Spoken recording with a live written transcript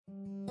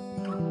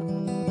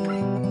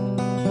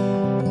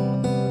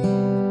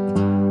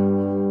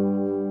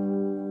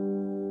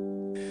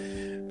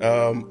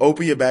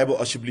Open je Bijbel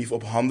alsjeblieft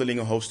op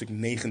Handelingen hoofdstuk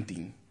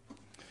 19.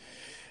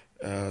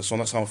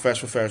 Zondag gaan we vers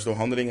voor vers door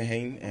Handelingen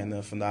heen.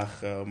 En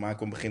vandaag maken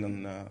we een begin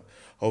aan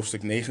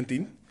hoofdstuk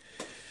 19.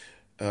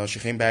 Als je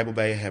geen Bijbel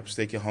bij je hebt,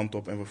 steek je hand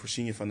op en we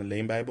voorzien je van een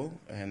leenbijbel.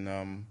 En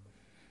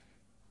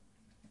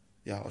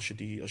als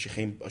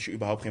je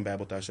überhaupt geen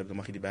Bijbel thuis hebt, dan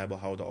mag je die Bijbel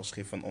houden als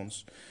gift van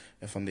ons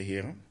en van de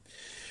Heer.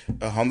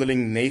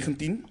 Handeling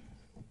 19.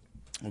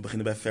 We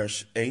beginnen bij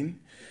vers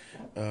 1.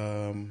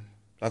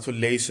 Laten we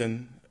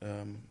lezen,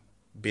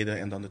 bidden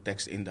en dan de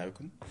tekst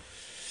induiken.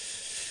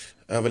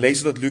 We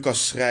lezen dat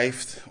Lucas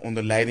schrijft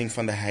onder leiding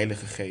van de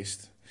Heilige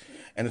Geest.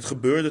 En het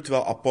gebeurde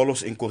terwijl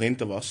Apollos in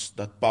Korinthe was,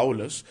 dat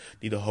Paulus,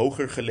 die de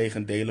hoger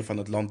gelegen delen van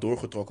het land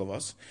doorgetrokken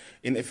was,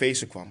 in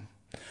Efeze kwam.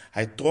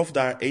 Hij trof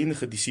daar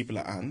enige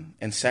discipelen aan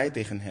en zei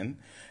tegen hen: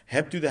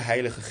 hebt u de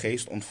Heilige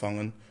Geest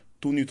ontvangen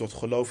toen u tot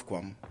geloof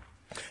kwam?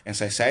 En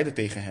zij zeiden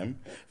tegen hem: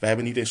 wij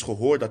hebben niet eens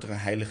gehoord dat er een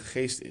Heilige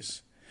Geest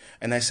is.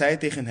 En hij zei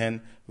tegen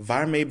hen: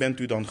 waarmee bent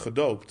u dan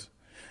gedoopt?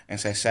 En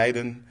zij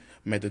zeiden: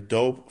 met de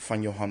doop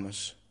van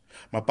Johannes.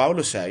 Maar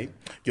Paulus zei: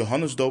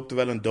 Johannes doopte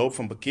wel een doop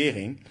van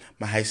bekering,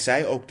 maar hij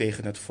zei ook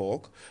tegen het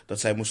volk dat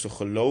zij moesten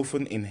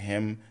geloven in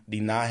hem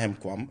die na hem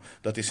kwam,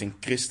 dat is in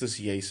Christus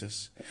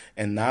Jezus.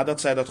 En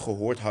nadat zij dat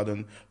gehoord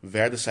hadden,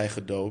 werden zij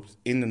gedoopt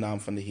in de naam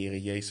van de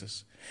Heere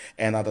Jezus.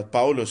 En nadat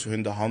Paulus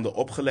hun de handen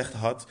opgelegd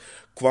had,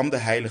 kwam de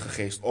Heilige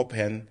Geest op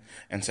hen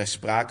en zij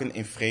spraken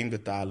in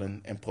vreemde talen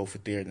en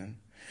profeteerden.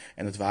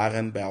 En het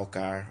waren bij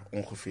elkaar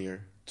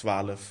ongeveer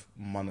 12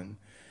 mannen.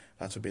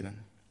 Laten we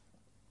bidden.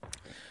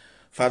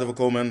 Vader, we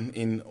komen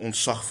in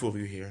ontzag voor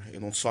u, Heer.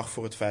 In ontzag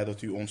voor het feit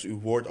dat u ons uw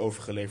woord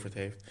overgeleverd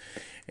heeft.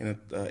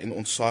 In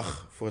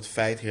ontzag voor het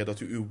feit, Heer, dat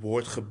u uw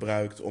woord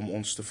gebruikt om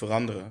ons te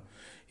veranderen.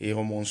 Heer,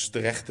 om ons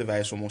terecht te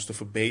wijzen, om ons te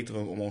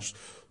verbeteren, om ons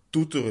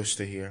toe te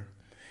rusten, Heer.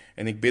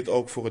 En ik bid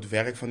ook voor het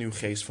werk van uw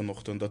geest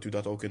vanochtend, dat u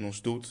dat ook in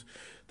ons doet.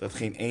 Dat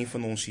geen een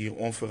van ons hier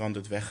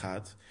onveranderd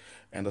weggaat.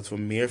 En dat we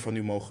meer van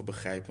u mogen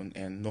begrijpen.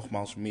 En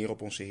nogmaals meer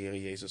op onze Heer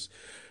Jezus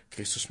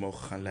Christus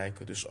mogen gaan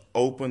lijken. Dus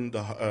open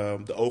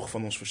de ogen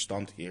van ons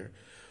verstand, Heer.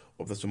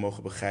 Opdat we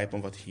mogen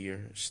begrijpen wat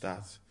hier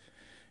staat.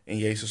 In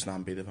Jezus'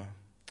 naam bidden we.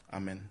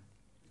 Amen.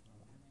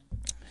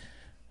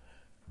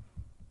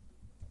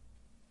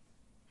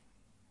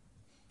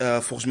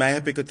 Volgens mij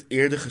heb ik het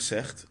eerder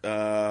gezegd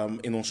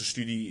in onze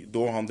studie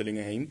door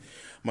Handelingen heen.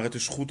 Maar het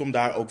is goed om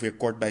daar ook weer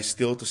kort bij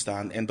stil te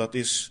staan. En dat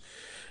is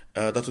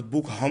dat het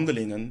boek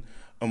Handelingen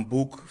een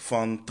boek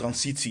van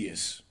transitie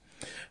is.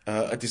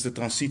 Het is de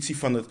transitie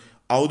van het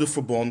oude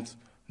verbond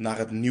naar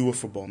het nieuwe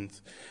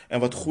verbond. En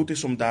wat goed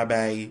is om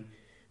daarbij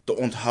te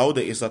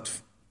onthouden is dat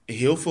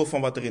heel veel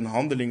van wat er in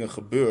Handelingen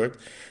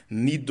gebeurt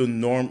niet de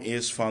norm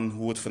is van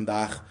hoe het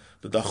vandaag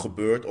de dag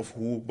gebeurt of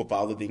hoe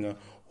bepaalde dingen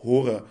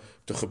horen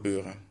te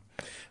gebeuren.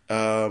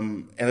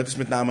 En het is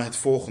met name het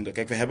volgende.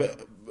 Kijk, we hebben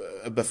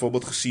het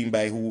bijvoorbeeld gezien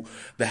bij hoe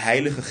de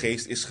Heilige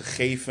Geest is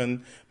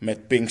gegeven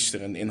met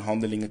Pinksteren in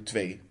Handelingen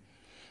 2.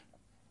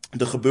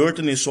 De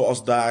gebeurtenis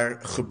zoals daar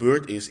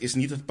gebeurd is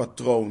niet het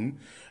patroon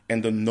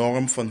en de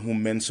norm van hoe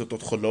mensen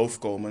tot geloof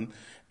komen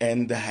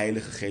en de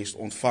Heilige Geest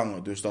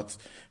ontvangen. Dus dat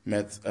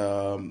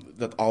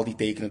al die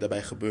tekenen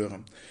daarbij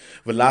gebeuren.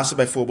 We lazen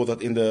bijvoorbeeld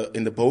dat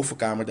in de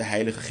bovenkamer de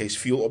Heilige Geest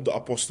viel op de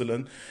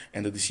apostelen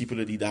en de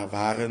discipelen die daar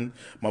waren.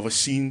 Maar we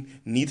zien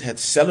niet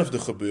hetzelfde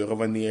gebeuren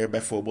wanneer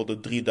bijvoorbeeld de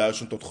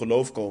 3000 tot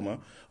geloof komen,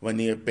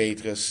 wanneer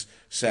Petrus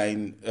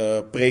zijn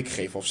preek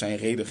geeft of zijn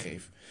reden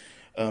geeft.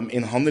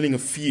 In Handelingen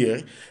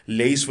 4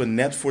 lezen we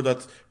net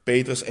voordat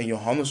Petrus en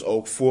Johannes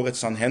ook voor het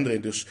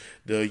Sanhedrin, dus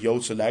de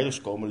Joodse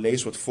leiders komen,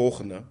 lezen we het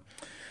volgende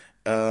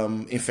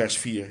in vers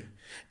 4.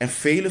 En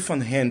velen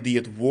van hen die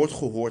het woord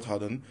gehoord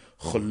hadden,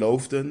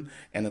 geloofden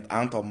en het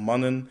aantal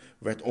mannen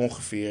werd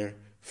ongeveer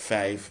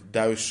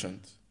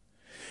 5000.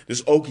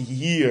 Dus ook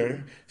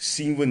hier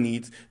zien we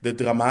niet de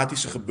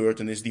dramatische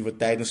gebeurtenis die we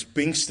tijdens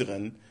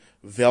Pinksteren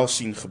wel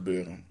zien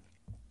gebeuren.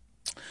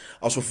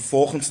 Als we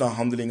vervolgens naar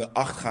Handelingen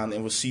 8 gaan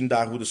en we zien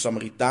daar hoe de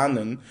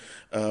Samaritanen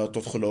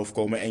tot geloof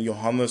komen en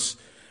Johannes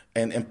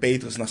en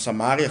Petrus naar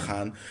Samaria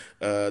gaan,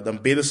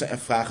 dan bidden ze en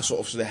vragen ze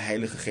of ze de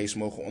Heilige Geest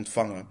mogen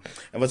ontvangen.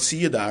 En wat zie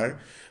je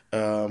daar?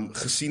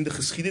 Gezien de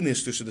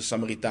geschiedenis tussen de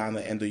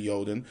Samaritanen en de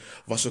Joden,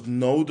 was het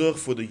nodig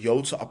voor de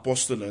Joodse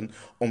apostelen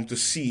om te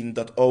zien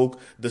dat ook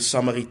de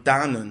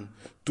Samaritanen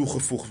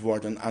toegevoegd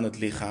worden aan het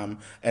lichaam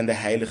en de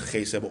Heilige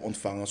Geest hebben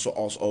ontvangen,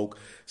 zoals ook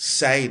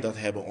zij dat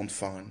hebben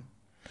ontvangen.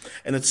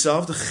 En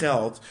hetzelfde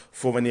geldt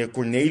voor wanneer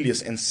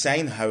Cornelius en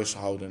zijn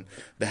huishouden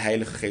de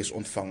Heilige Geest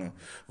ontvangen.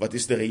 Wat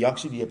is de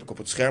reactie? Die heb ik op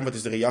het scherm. Wat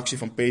is de reactie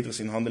van Petrus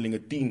in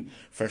Handelingen 10,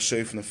 vers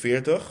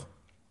 47?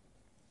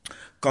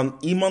 Kan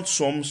iemand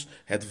soms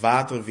het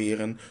water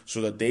weren,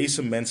 zodat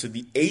deze mensen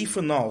die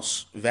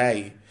evenals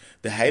wij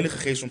de Heilige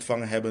Geest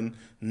ontvangen hebben,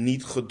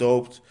 niet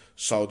gedoopt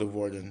zouden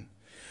worden?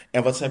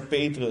 En wat zei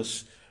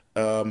Petrus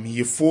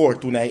hiervoor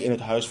toen hij in het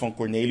huis van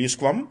Cornelius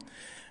kwam?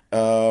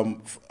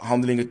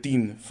 Handelingen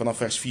 10 vanaf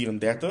vers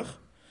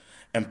 34.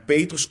 En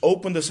Petrus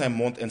opende zijn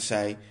mond en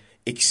zei: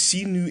 ik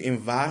zie nu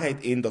in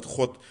waarheid in dat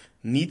God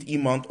niet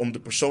iemand om de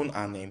persoon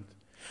aanneemt.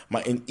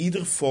 Maar in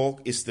ieder volk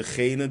is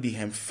degene die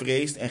hem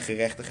vreest en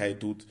gerechtigheid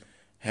doet,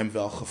 hem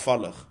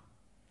welgevallig.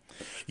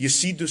 Je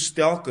ziet dus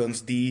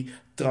telkens die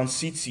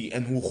transitie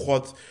en hoe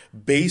God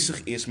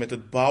bezig is met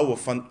het bouwen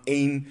van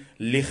één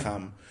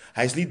lichaam.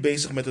 Hij is niet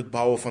bezig met het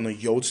bouwen van een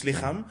Joods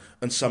lichaam,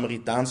 een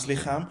Samaritaans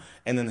lichaam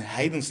en een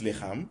heidens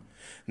lichaam.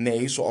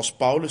 Nee, zoals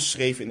Paulus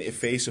schreef in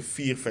Efeze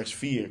 4 vers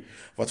 4,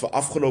 wat we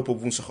afgelopen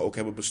woensdag ook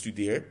hebben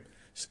bestudeerd,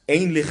 is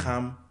één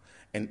lichaam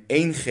en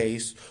één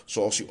geest,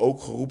 zoals u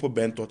ook geroepen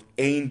bent tot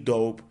één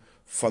doop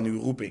van uw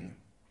roeping.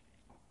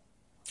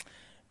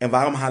 En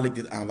waarom haal ik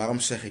dit aan? Waarom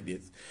zeg ik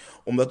dit?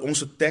 Omdat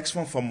onze tekst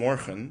van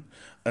vanmorgen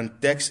een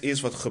tekst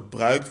is wat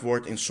gebruikt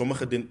wordt in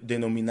sommige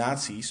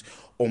denominaties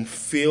om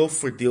veel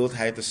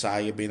verdeeldheid te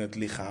zaaien binnen het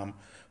lichaam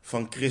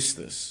van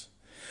Christus.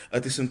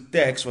 Het is een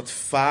tekst wat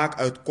vaak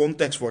uit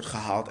context wordt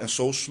gehaald en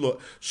zo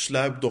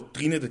sluipt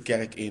doctrine de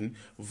kerk in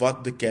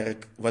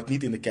wat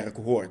niet in de kerk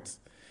hoort.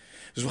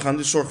 Dus we gaan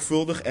dus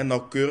zorgvuldig en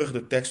nauwkeurig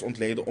de tekst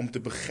ontleden om te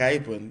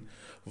begrijpen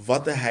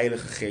wat de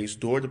Heilige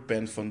Geest door de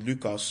pen van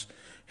Lucas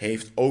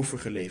heeft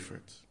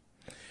overgeleverd.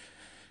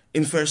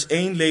 In vers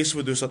 1 lezen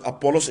we dus dat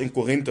Apollos in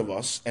Korinthe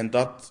was en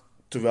dat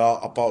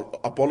terwijl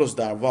Apollos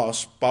daar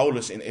was,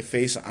 Paulus in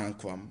Efeze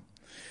aankwam.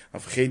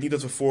 Nou, vergeet niet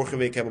dat we vorige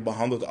week hebben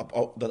behandeld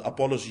dat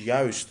Apollos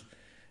juist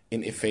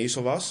in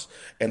Efeze was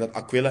en dat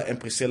Aquila en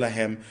Priscilla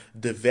hem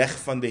de weg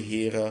van de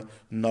Here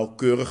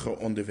nauwkeuriger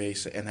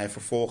onderwezen. En hij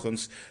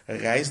vervolgens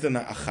reisde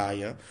naar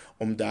Achaia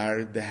om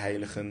daar de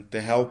heiligen te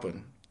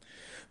helpen.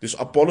 Dus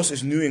Apollos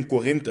is nu in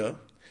Korinthe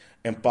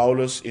en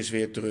Paulus is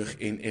weer terug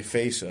in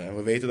Efeze. En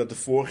we weten dat de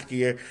vorige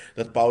keer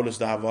dat Paulus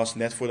daar was,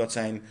 net voordat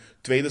zijn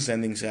tweede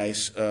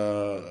zendingsreis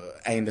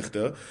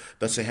eindigde,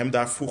 dat ze hem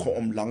daar vroegen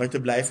om langer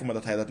te blijven, maar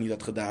dat hij dat niet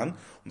had gedaan,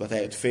 omdat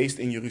hij het feest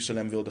in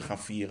Jeruzalem wilde gaan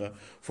vieren.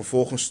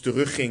 Vervolgens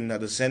terugging naar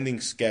de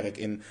zendingskerk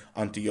in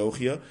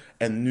Antiochië.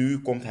 En nu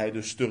komt hij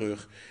dus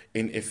terug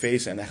in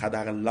Efeze en hij gaat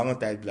daar een lange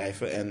tijd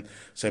blijven en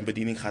zijn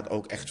bediening gaat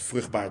ook echt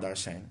vruchtbaar daar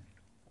zijn.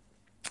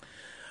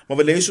 Maar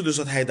we lezen dus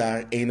dat hij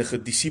daar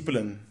enige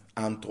discipelen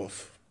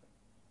aantrof.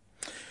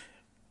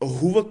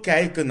 Hoe we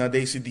kijken naar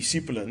deze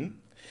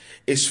discipelen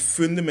is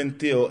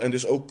fundamenteel en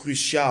dus ook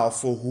cruciaal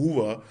voor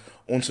hoe we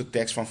onze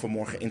tekst van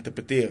vanmorgen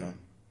interpreteren.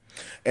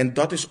 En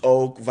dat is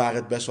ook waar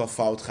het best wel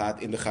fout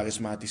gaat in de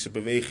charismatische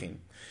beweging.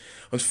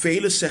 Want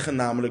velen zeggen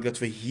namelijk dat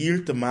we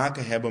hier te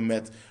maken hebben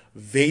met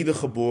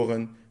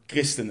wedergeboren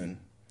christenen.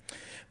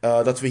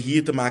 Dat we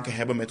hier te maken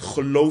hebben met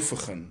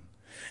gelovigen.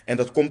 En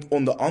dat komt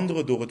onder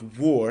andere door het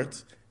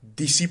woord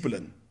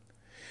discipelen.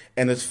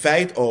 En het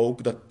feit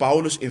ook dat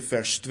Paulus in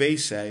vers 2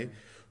 zei,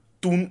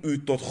 toen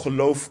u tot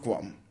geloof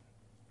kwam.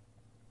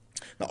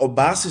 Nou, op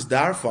basis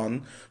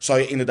daarvan zou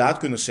je inderdaad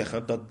kunnen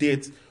zeggen dat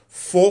dit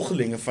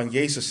volgelingen van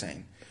Jezus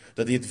zijn.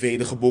 Dat dit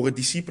wedergeboren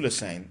discipelen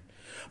zijn.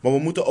 Maar we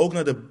moeten ook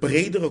naar de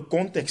bredere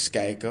context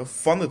kijken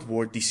van het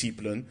woord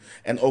discipelen.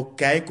 En ook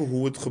kijken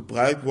hoe het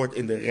gebruikt wordt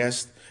in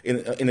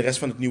de rest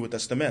van het Nieuwe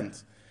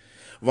Testament.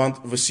 Want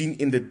we zien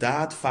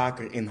inderdaad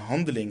vaker in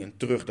Handelingen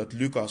terug dat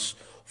Lucas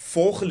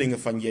volgelingen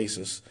van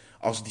Jezus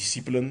als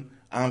discipelen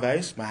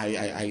aanwijst. Maar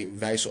hij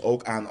wijst ze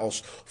ook aan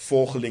als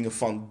volgelingen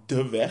van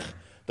de weg.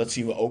 Dat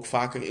zien we ook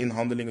vaker in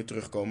Handelingen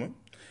terugkomen.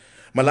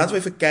 Maar laten we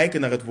even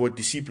kijken naar het woord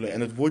discipelen.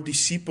 En het woord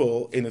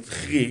discipel in het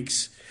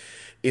Grieks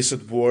is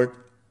het woord,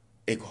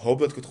 ik hoop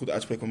dat ik het goed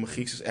uitspreek, want mijn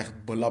Grieks is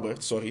echt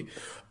belabberd, sorry.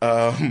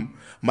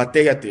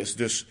 Matheatis.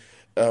 Dus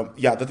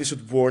ja, dat is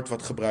het woord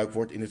wat gebruikt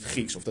wordt in het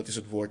Grieks. Of dat is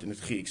het woord in het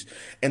Grieks.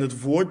 En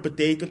het woord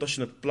betekent, als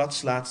je het plat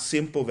slaat,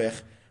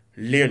 simpelweg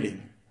leerling.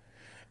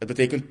 Het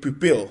betekent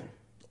pupil.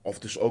 Of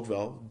dus ook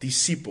wel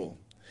discipel.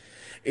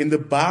 In de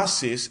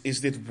basis is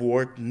dit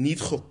woord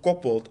niet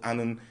gekoppeld aan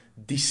een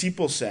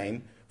discipel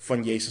zijn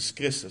van Jezus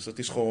Christus. Het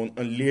is gewoon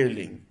een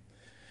leerling.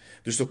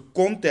 Dus de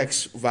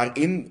context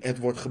waarin het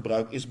wordt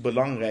gebruikt is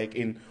belangrijk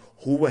in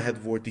hoe we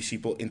het woord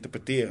discipel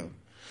interpreteren.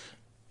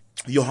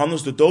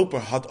 Johannes de Doper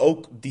had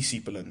ook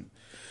discipelen.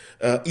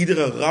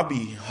 Iedere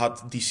rabbi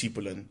had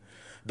discipelen.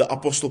 De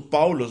apostel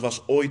Paulus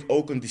was ooit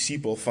ook een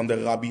discipel van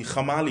de rabbi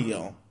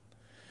Gamaliel.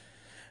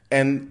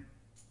 En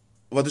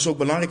wat dus ook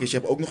belangrijk is, je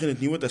hebt ook nog in het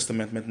Nieuwe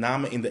Testament, met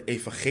name in de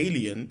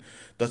evangeliën,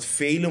 dat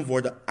velen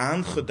worden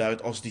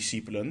aangeduid als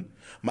discipelen,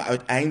 maar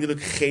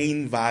uiteindelijk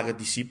geen ware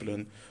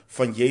discipelen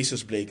van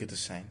Jezus bleken te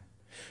zijn.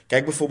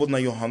 Kijk bijvoorbeeld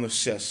naar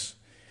Johannes 6.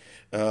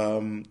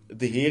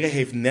 De Heere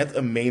heeft net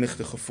een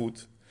menigte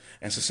gevoed.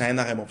 En ze zijn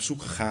naar hem op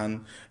zoek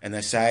gegaan. En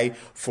hij zei,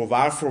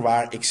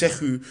 voorwaar, ik zeg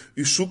u,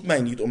 u zoekt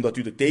mij niet omdat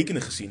u de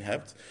tekenen gezien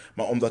hebt,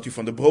 maar omdat u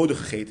van de broden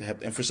gegeten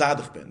hebt en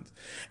verzadigd bent.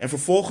 En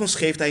vervolgens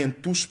geeft hij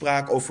een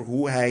toespraak over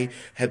hoe hij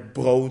het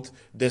brood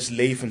des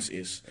levens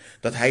is.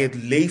 Dat hij het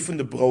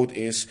levende brood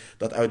is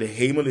dat uit de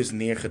hemel is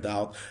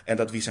neergedaald. En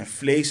dat wie zijn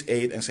vlees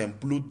eet en zijn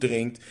bloed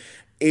drinkt,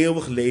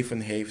 eeuwig leven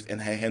heeft. En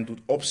hij hen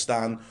doet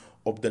opstaan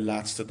op de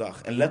laatste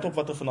dag. En let op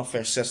wat er vanaf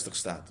vers 60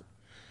 staat.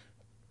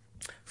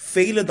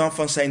 Velen dan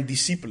van zijn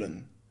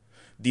discipelen,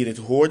 die dit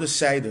hoorden,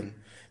 zeiden,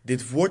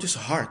 dit woord is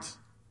hard.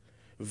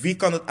 Wie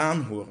kan het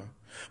aanhoren?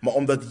 Maar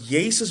omdat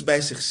Jezus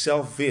bij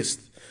zichzelf wist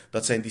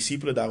dat zijn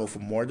discipelen daarover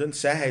morden,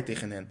 zei hij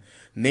tegen hen: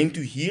 neemt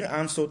u hier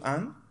aanstoot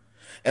aan?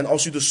 En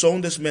als u de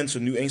Zoon des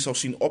Mensen nu eens zou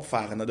zien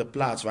opvaren naar de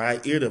plaats waar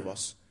hij eerder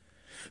was.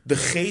 De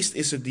geest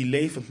is het die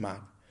levend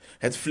maakt.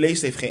 Het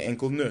vlees heeft geen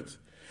enkel nut.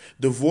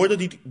 De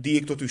woorden die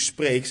ik tot u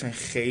spreek zijn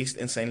geest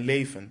en zijn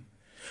leven.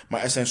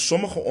 Maar er zijn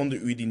sommigen onder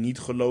u die niet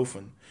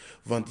geloven.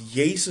 Want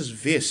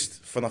Jezus wist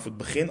vanaf het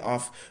begin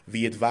af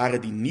wie het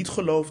waren die niet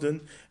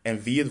geloofden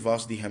en wie het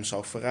was die hem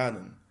zou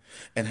verraden.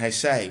 En hij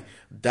zei: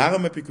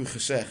 daarom heb ik u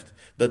gezegd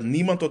dat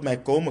niemand tot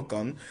mij komen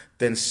kan,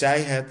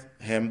 tenzij het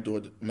hem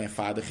door mijn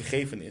Vader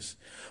gegeven is.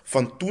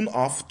 Van toen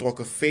af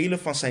trokken vele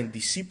van zijn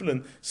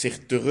discipelen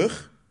zich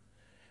terug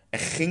en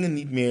gingen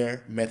niet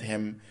meer met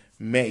hem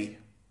mee.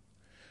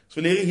 Dus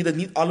we leren hier dat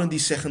niet allen die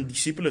zeggen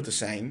discipelen te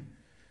zijn,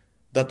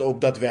 dat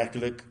ook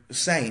daadwerkelijk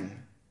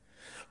zijn.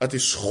 Het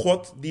is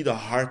God die de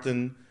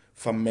harten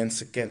van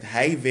mensen kent.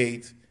 Hij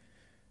weet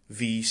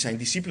wie zijn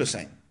discipelen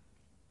zijn.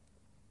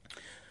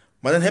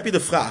 Maar dan heb je de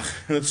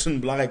vraag, en dat is een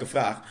belangrijke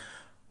vraag: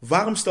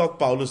 waarom stelt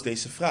Paulus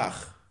deze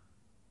vraag?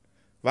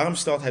 Waarom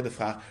stelt hij de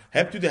vraag: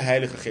 hebt u de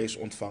Heilige Geest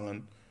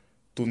ontvangen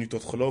toen u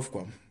tot geloof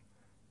kwam?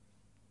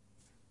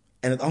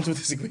 En het antwoord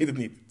is: ik weet het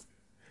niet.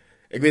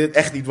 Ik weet het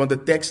echt niet, want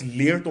de tekst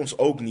leert ons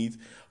ook niet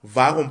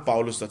waarom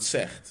Paulus dat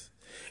zegt.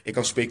 Ik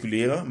kan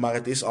speculeren, maar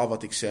het is al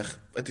wat ik zeg.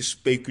 Het is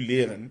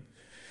speculeren.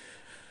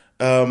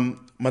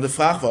 Maar de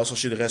vraag was,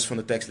 als je de rest van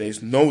de tekst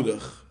leest,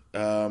 nodig.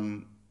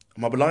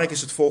 Maar belangrijk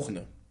is het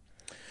volgende.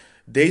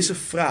 Deze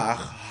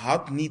vraag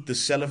had niet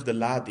dezelfde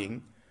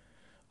lading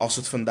als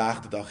het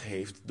vandaag de dag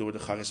heeft door de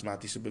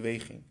charismatische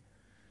beweging.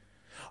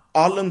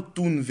 Allen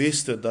toen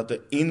wisten dat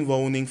de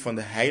inwoning van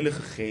de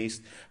Heilige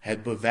Geest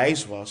het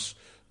bewijs was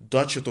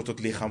dat je tot het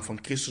lichaam van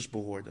Christus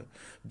behoorde.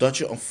 Dat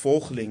je een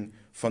volgeling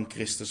van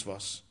Christus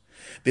was.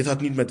 Dit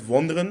had niet met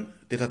wonderen,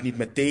 dit had niet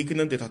met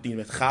tekenen, dit had niet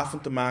met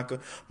gaven te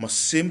maken, maar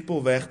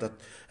simpelweg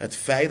het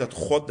feit dat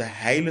God de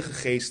Heilige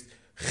Geest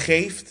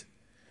geeft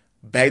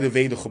bij de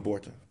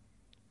wedergeboorte.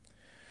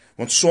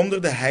 Want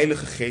zonder de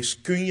Heilige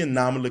Geest kun je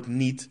namelijk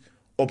niet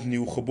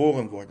opnieuw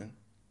geboren worden.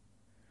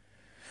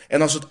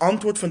 En als het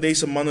antwoord van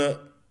deze mannen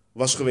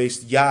was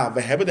geweest: ja,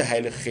 we hebben de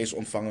Heilige Geest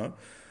ontvangen,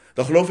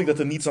 dan geloof ik dat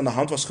er niets aan de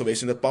hand was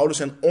geweest en dat Paulus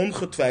hen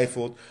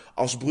ongetwijfeld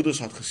als broeders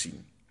had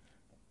gezien.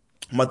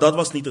 Maar dat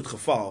was niet het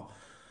geval.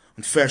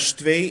 Want vers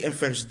 2 en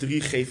vers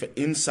 3 geven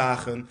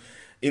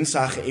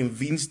inzage in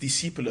wiens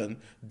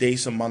discipelen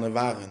deze mannen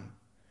waren.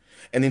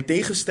 En in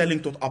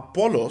tegenstelling tot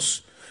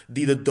Apollos,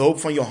 die de doop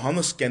van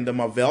Johannes kende,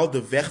 maar wel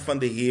de weg van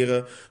de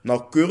Here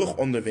nauwkeurig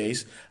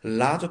onderwees,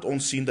 laat het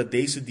ons zien dat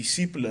deze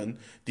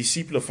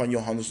discipelen van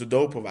Johannes de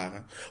Doper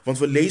waren. Want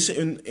we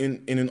lezen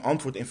in hun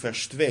antwoord in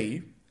vers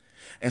 2,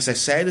 en zij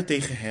zeiden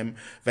tegen hem: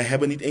 wij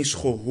hebben niet eens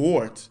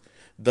gehoord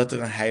dat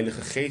er een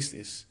Heilige Geest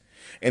is.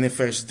 En in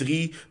vers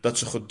 3 dat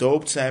ze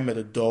gedoopt zijn met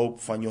de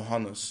doop van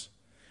Johannes.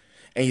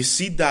 En je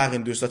ziet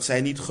daarin dus dat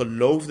zij niet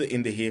geloofden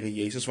in de Heere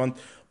Jezus. Want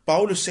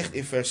Paulus zegt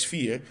in vers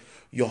 4,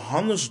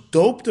 Johannes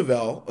doopte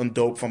wel een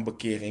doop van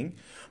bekering,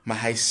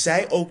 maar hij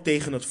zei ook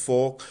tegen het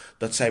volk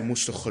dat zij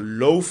moesten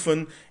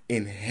geloven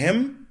in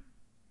hem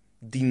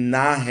die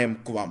na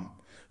hem kwam.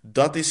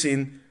 Dat is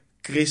in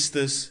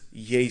Christus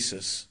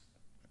Jezus.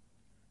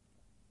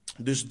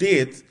 Dus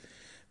dit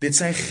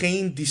zijn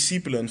geen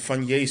discipelen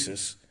van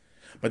Jezus,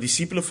 maar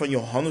discipelen van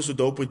Johannes de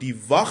Doper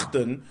die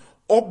wachten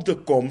op de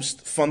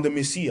komst van de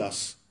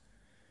Messias.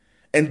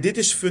 En dit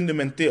is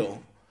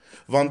fundamenteel,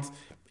 want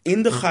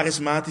in de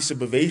charismatische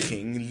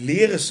beweging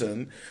leren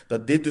ze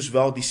dat dit dus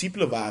wel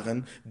discipelen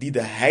waren die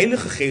de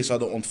Heilige Geest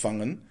hadden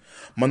ontvangen,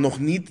 maar nog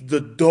niet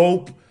de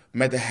doop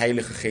met de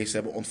Heilige Geest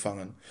hebben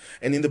ontvangen.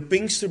 En in de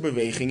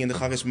Pinksterbeweging, in de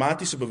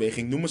charismatische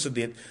beweging, noemen ze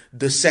dit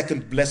de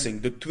second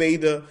blessing, de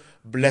tweede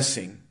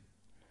blessing.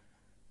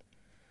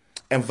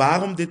 En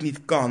waarom dit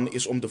niet kan,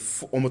 is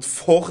om het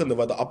volgende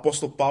wat de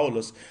apostel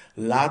Paulus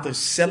later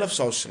zelf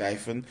zou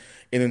schrijven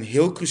in een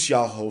heel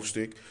cruciaal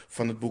hoofdstuk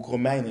van het boek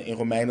Romeinen. In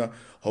Romeinen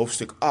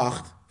hoofdstuk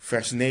 8,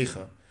 vers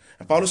 9.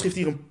 En Paulus geeft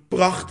hier een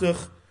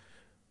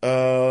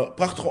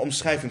prachtige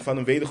omschrijving van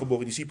een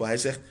wedergeboren discipel. Hij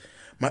zegt: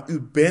 maar u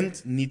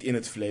bent niet in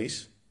het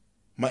vlees,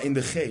 maar in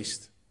de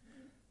geest.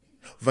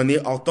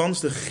 Wanneer althans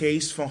de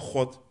geest van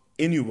God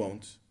in u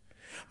woont.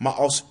 Maar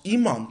als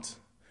iemand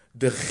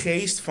de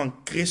geest van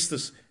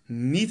Christus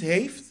niet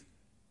heeft,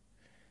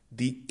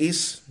 die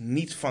is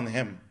niet van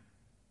hem.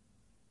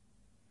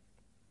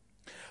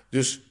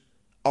 Dus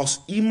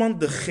als iemand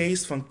de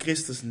geest van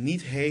Christus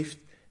niet heeft,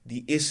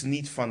 die is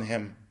niet van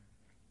hem.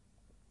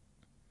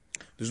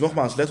 Dus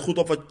nogmaals, let goed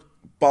op wat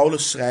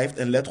Paulus schrijft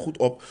en let goed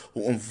op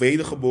hoe een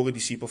wedergeboren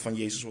discipel van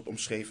Jezus wordt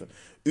omschreven.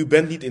 U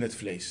bent niet in het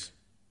vlees,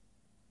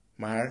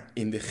 maar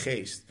in de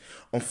geest.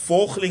 Een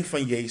volgeling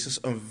van Jezus,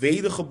 een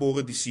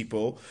wedergeboren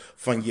discipel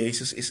van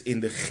Jezus is in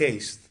de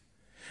geest.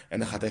 En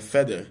dan gaat hij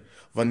verder.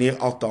 Wanneer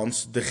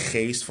althans de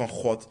geest van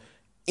God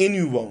in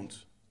u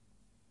woont.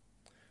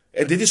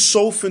 En dit is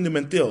zo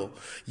fundamenteel.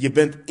 Je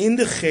bent in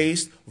de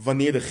geest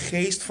wanneer de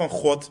geest van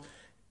God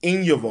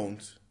in je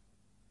woont.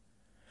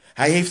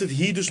 Hij heeft het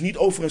hier dus niet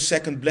over een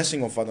second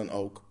blessing of wat dan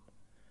ook.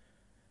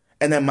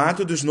 En hij maakt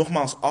het dus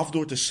nogmaals af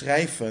door te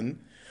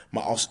schrijven,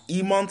 maar als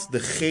iemand de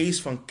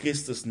geest van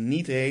Christus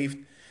niet heeft,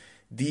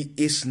 die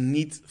is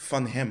niet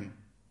van hem.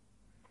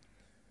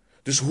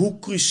 Dus hoe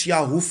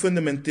cruciaal, hoe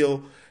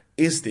fundamenteel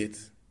is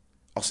dit?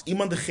 Als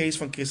iemand de geest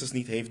van Christus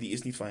niet heeft, die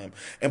is niet van hem.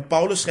 En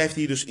Paulus schrijft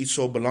hier dus iets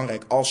zo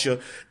belangrijk. Als je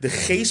de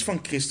geest van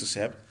Christus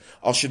hebt,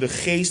 als je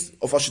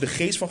de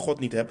geest van God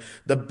niet hebt,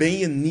 dan ben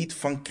je niet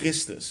van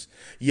Christus.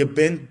 Je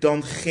bent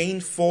dan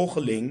geen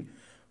volgeling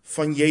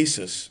van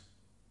Jezus.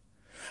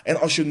 En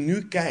als je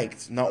nu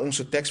kijkt naar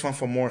onze tekst van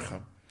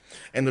vanmorgen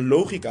en de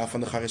logica van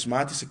de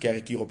charismatische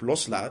kerk hierop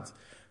loslaat,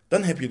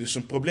 dan heb je dus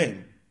een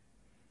probleem.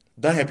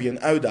 Dan heb je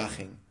een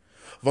uitdaging.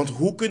 Want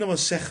hoe kunnen we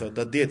zeggen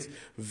dat dit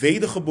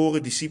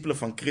wedergeboren discipelen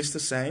van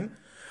Christus zijn,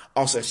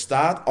 als er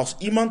staat, als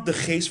iemand de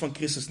geest van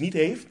Christus niet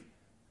heeft,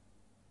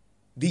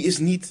 die is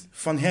niet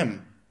van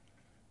hem.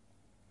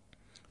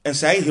 En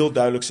zij heel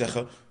duidelijk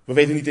zeggen, we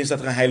weten niet eens dat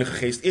er een heilige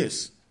geest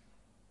is.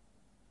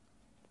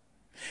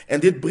 En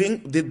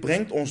dit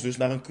brengt ons dus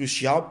naar een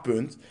cruciaal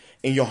punt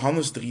in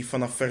Johannes 3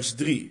 vanaf vers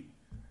 3.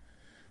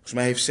 Volgens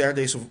mij heeft Ser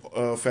deze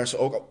versen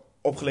ook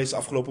opgelezen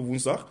afgelopen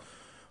woensdag.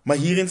 Maar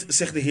hierin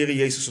zegt de Heer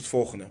Jezus het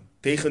volgende,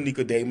 tegen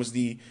Nicodemus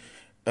die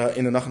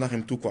in de nacht naar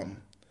hem toe kwam.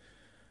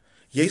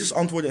 Jezus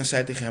antwoordde en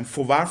zei tegen hem,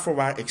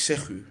 voorwaar, ik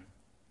zeg u,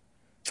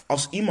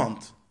 als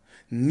iemand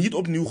niet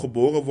opnieuw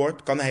geboren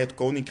wordt, kan hij het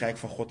koninkrijk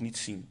van God niet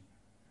zien.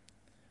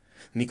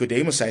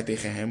 Nicodemus zei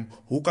tegen hem,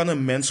 hoe kan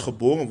een mens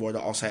geboren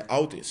worden als hij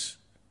oud is?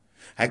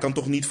 Hij kan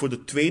toch niet voor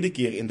de tweede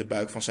keer in de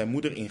buik van zijn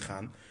moeder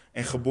ingaan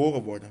en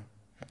geboren worden?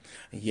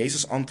 En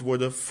Jezus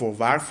antwoordde,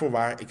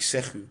 voorwaar, ik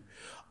zeg u,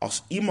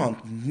 als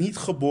iemand niet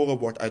geboren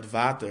wordt uit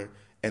water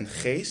en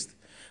geest,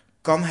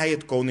 kan hij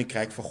het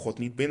koninkrijk van God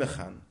niet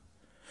binnengaan.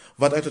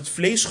 Wat uit het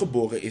vlees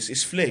geboren is,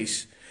 is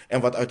vlees.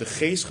 En wat uit de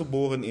geest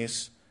geboren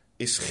is,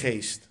 is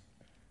geest.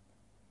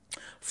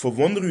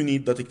 Verwonder u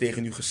niet dat ik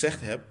tegen u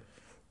gezegd heb,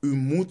 u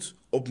moet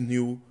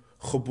opnieuw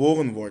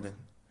geboren worden.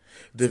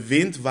 De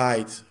wind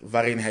waait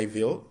waarin hij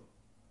wil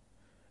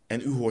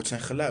en u hoort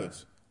zijn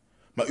geluid.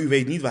 Maar u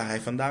weet niet waar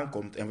hij vandaan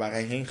komt en waar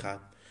hij heen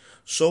gaat.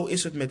 Zo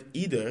is het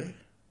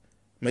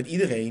met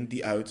iedereen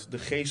die uit de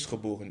geest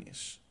geboren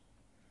is.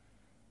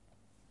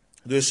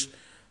 Dus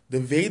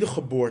de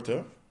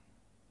wedergeboorte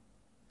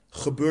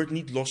gebeurt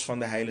niet los van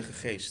de Heilige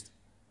Geest.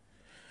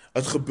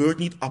 Het gebeurt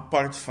niet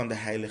apart van de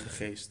Heilige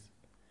Geest.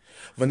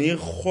 Wanneer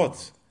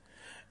God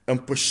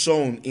een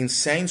persoon in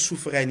zijn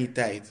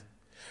soevereiniteit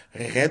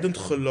reddend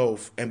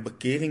geloof en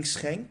bekering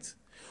schenkt,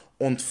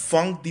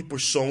 ontvangt die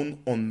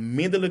persoon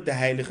onmiddellijk de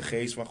Heilige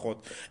Geest van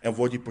God en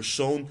wordt die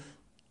persoon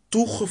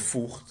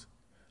toegevoegd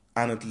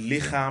aan het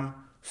lichaam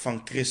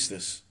van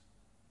Christus.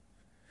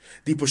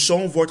 Die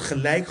persoon wordt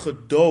gelijk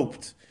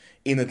gedoopt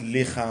in het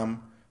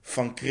lichaam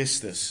van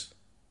Christus.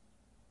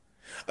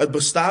 Het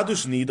bestaat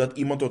dus niet dat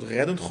iemand tot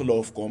reddend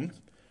geloof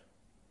komt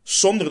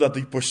zonder dat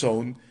die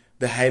persoon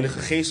de Heilige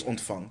Geest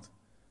ontvangt.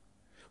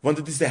 Want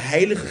het is de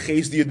Heilige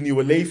Geest die het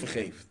nieuwe leven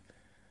geeft.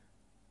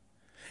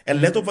 En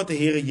let op wat de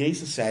Heer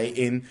Jezus zei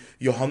in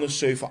Johannes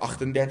 7,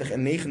 38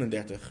 en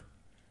 39.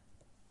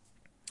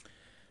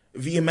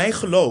 Wie in mij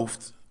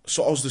gelooft,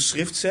 zoals de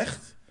schrift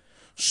zegt,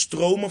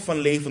 stromen van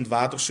levend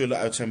water zullen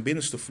uit zijn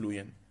binnenste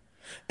vloeien.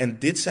 En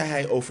dit zei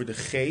hij over de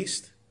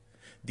geest,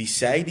 die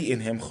zij die in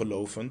hem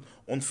geloven,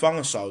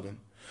 ontvangen zouden.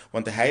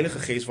 Want de Heilige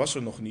Geest was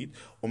er nog niet,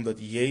 omdat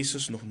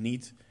Jezus nog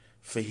niet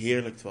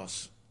verheerlijkt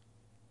was.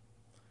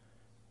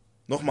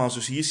 Nogmaals,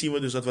 dus hier zien we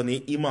dus dat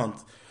wanneer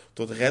iemand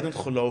tot reddend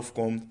geloof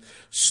komt,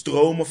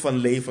 stromen van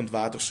levend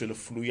water zullen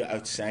vloeien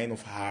uit zijn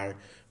of haar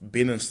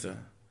binnenste.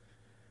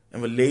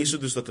 En we lezen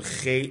dus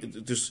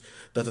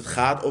dat het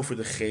gaat over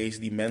de geest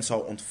die men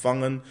zou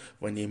ontvangen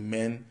wanneer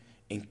men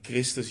in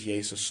Christus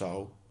Jezus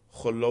zou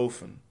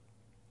geloven.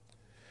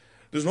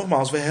 Dus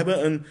nogmaals, we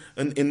hebben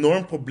een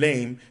enorm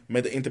probleem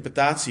met de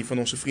interpretatie van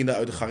onze vrienden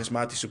uit de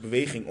charismatische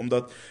beweging,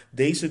 omdat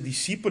deze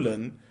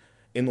discipelen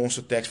in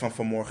onze tekst van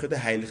vanmorgen de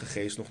Heilige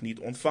Geest nog niet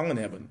ontvangen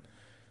hebben.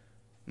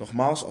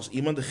 Nogmaals, als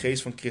iemand de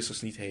geest van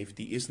Christus niet heeft,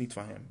 die is niet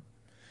van hem.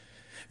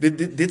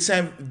 Dit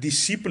zijn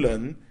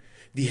discipelen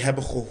die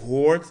hebben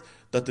gehoord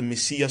dat de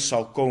Messias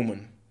zou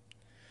komen.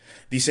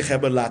 Die zich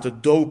hebben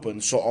laten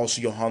dopen, zoals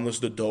Johannes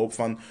de doop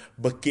van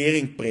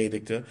bekering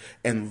predikte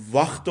en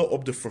wachten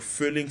op de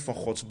vervulling van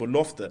Gods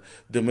belofte,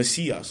 de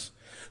Messias.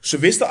 Ze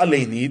wisten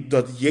alleen niet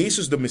dat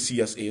Jezus de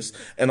Messias is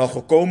en al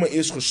gekomen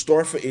is,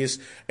 gestorven is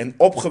en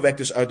opgewekt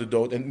is uit de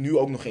dood en nu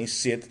ook nog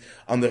eens zit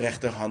aan de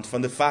rechterhand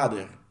van de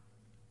Vader.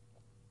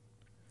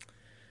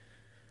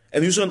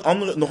 En nu is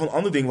er nog een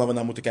ander ding waar we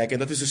naar moeten kijken en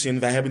dat is de zin,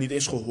 wij hebben niet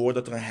eens gehoord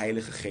dat er een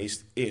Heilige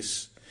Geest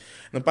is.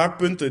 En een paar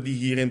punten die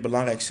hierin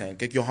belangrijk zijn.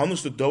 Kijk,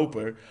 Johannes de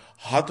Doper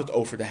had het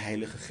over de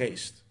Heilige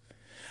Geest.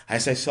 Hij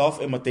zei zelf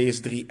in Mattheüs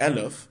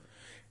 3:11,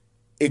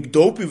 ik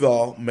doop u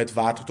wel met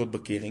water tot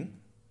bekering,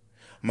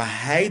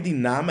 maar hij die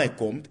na mij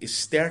komt is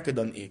sterker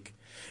dan ik.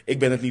 Ik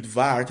ben het niet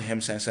waard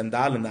hem zijn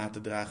sandalen na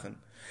te dragen.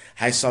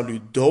 Hij zal u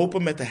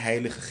dopen met de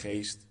Heilige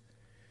Geest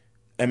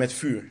en met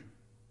vuur.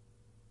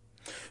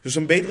 Dus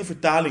een betere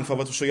vertaling van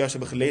wat we zojuist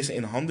hebben gelezen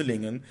in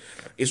Handelingen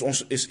is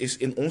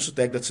in onze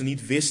tekst dat ze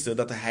niet wisten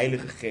dat de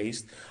Heilige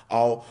Geest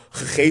al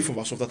gegeven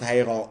was of dat hij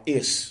er al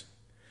is.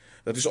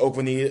 Dat is ook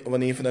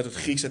wanneer je vanuit het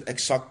Grieks het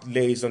exact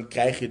leest, dan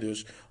krijg je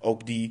dus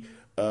ook die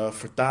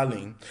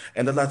vertaling.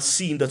 En dat laat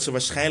zien dat ze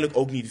waarschijnlijk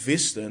ook niet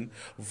wisten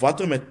wat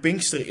er met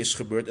Pinksteren is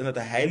gebeurd en dat de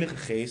Heilige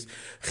Geest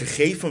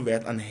gegeven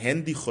werd aan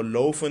hen die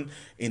geloven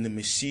in de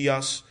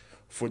Messias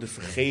voor de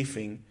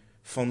vergeving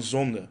van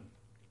zonde.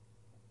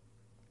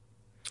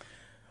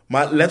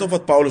 Maar let op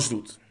wat Paulus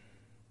doet.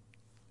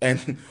 En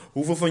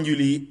hoeveel van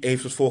jullie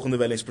heeft het volgende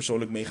wel eens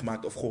persoonlijk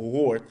meegemaakt of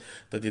gehoord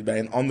dat dit bij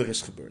een ander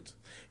is gebeurd?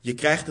 Je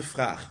krijgt de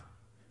vraag: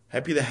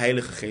 heb je de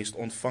Heilige Geest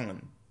ontvangen?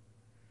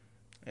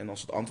 En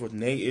als het antwoord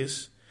nee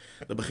is,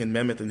 dan begint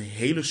men met een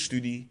hele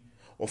studie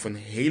of een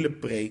hele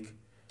preek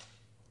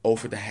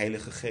over de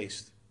Heilige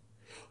Geest.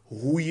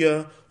 Hoe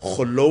je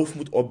geloof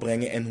moet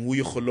opbrengen en hoe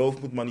je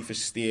geloof moet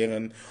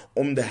manifesteren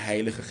om de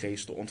Heilige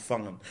Geest te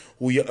ontvangen.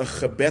 Hoe je een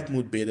gebed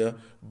moet bidden,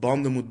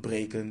 banden moet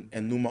breken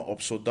en noem maar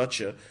op, zodat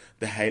je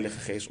de Heilige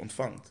Geest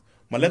ontvangt.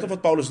 Maar let op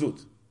wat Paulus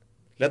doet.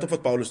 Let op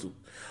wat Paulus doet.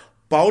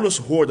 Paulus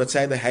hoort dat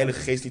zij de Heilige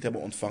Geest niet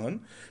hebben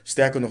ontvangen.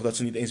 Sterker nog, dat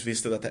ze niet eens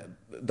wisten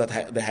dat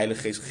de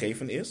Heilige Geest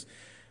gegeven is.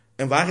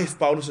 En waar heeft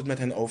Paulus het met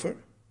hen over?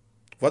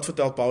 Wat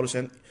vertelt Paulus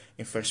hen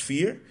in vers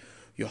 4?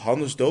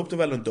 Johannes doopte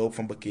wel een doop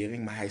van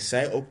bekering, maar hij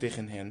zei ook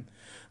tegen hen,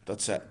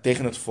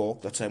 tegen het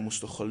volk, dat zij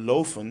moesten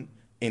geloven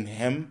in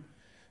hem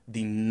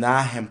die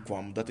na hem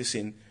kwam. Dat is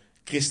in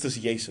Christus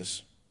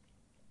Jezus.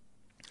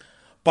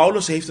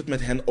 Paulus heeft het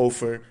met hen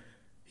over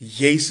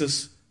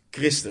Jezus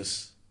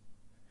Christus.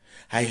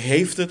 Hij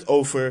heeft het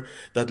over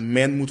dat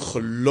men moet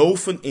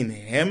geloven in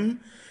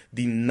hem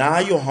die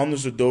na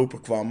Johannes de Doper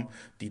kwam,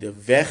 die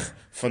de weg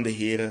van de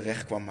Here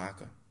recht kwam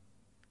maken.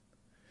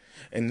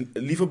 En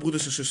lieve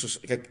broeders en zusters,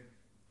 kijk,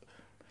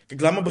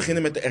 laat me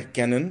beginnen met te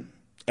erkennen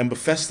en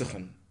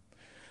bevestigen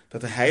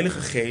dat de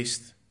Heilige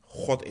Geest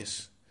God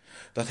is.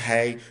 Dat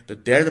hij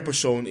de derde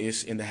persoon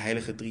is in de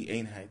heilige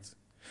drie-eenheid.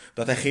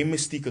 Dat hij geen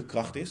mystieke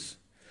kracht is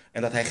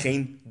en dat hij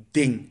geen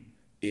ding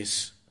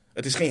is.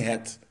 Het is geen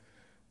het.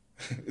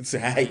 Het is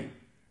hij.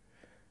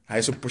 Hij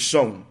is een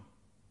persoon.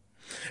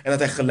 En dat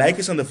hij gelijk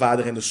is aan de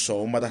Vader en de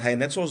Zoon, maar dat hij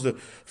net zoals de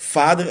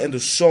Vader en de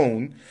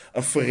Zoon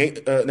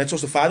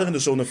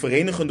een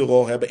verenigende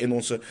rol hebben in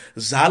onze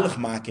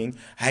zaligmaking,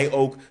 hij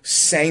ook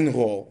zijn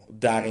rol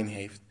daarin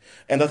heeft.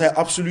 En dat hij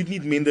absoluut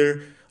niet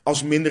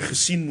minder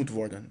gezien moet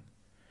worden.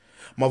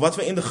 Maar wat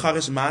we in de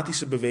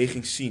charismatische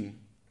beweging zien,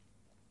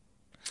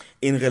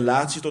 in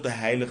relatie tot de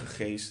Heilige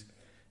Geest,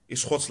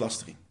 is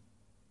godslastering.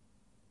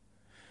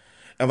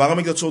 En waarom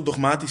ik dat zo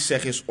dogmatisch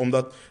zeg is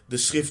omdat de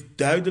schrift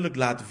duidelijk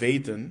laat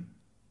weten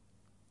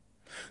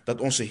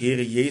dat onze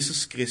Heere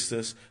Jezus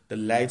Christus de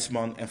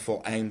leidsman en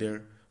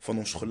voleinder van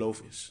ons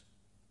geloof is.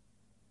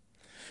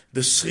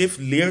 De schrift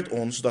leert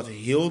ons dat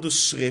heel de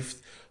schrift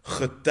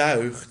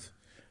getuigt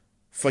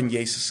van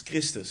Jezus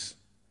Christus.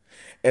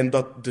 En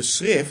dat de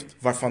schrift,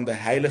 waarvan de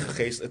Heilige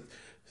Geest het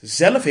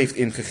zelf heeft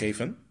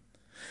ingegeven,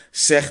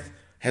 zegt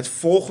het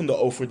volgende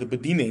over de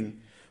bediening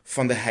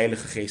van de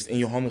Heilige Geest. In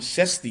Johannes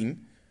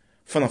 16,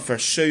 vanaf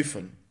vers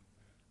 7.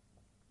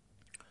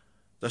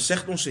 Daar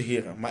zegt onze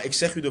Heer, maar ik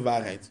zeg u de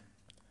waarheid.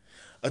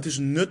 Het is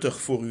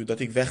nuttig voor u dat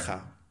ik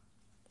wegga.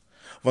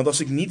 Want als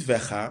ik niet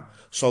wegga,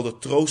 zal de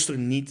trooster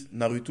niet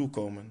naar u toe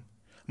komen.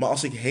 Maar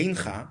als ik heen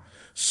ga,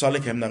 zal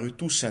ik hem naar u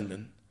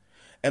toezenden.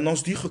 En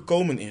als die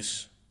gekomen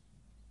is,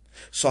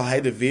 zal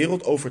hij de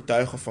wereld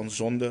overtuigen van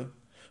zonde,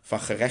 van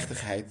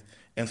gerechtigheid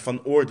en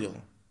van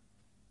oordeel.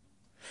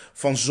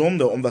 Van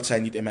zonde, omdat zij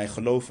niet in mij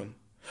geloven.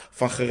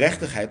 Van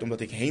gerechtigheid,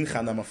 omdat ik heen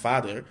ga naar mijn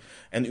Vader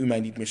en u mij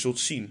niet meer zult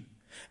zien.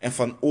 En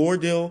van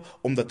oordeel,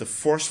 omdat de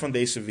vorst van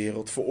deze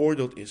wereld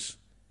veroordeeld is.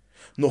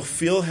 Nog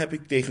veel heb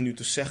ik tegen u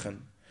te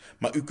zeggen,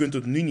 maar u kunt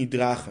het nu niet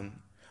dragen.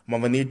 Maar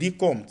wanneer die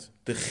komt,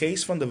 de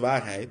geest van de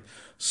waarheid,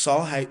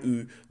 zal hij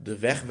u de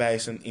weg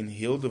wijzen in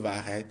heel de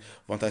waarheid,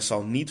 want hij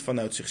zal niet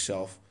vanuit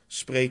zichzelf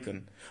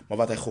spreken. Maar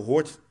wat hij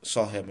gehoord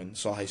zal hebben,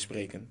 zal hij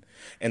spreken.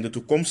 En de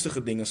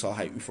toekomstige dingen zal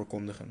hij u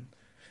verkondigen.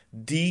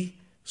 Die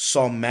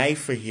zal mij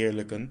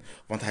verheerlijken,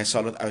 want hij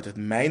zal het uit het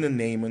mijne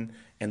nemen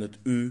en het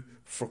u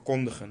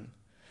verkondigen.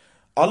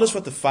 Alles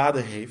wat de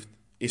Vader heeft,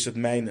 is het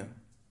mijne.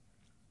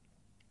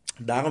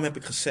 Daarom heb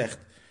ik gezegd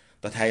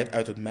dat hij het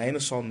uit het mijne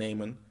zal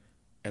nemen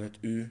en het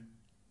u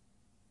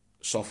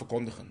zal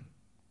verkondigen.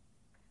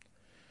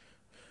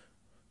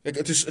 Kijk,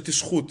 het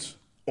is goed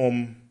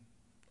om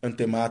een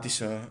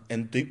thematische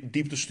en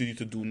dieptestudie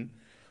te doen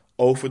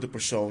over de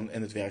persoon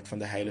en het werk van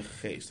de Heilige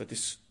Geest.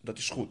 Dat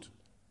is goed.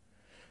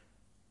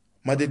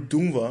 Maar dit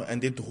doen we en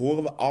dit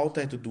horen we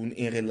altijd te doen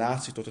in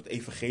relatie tot het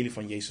evangelie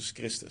van Jezus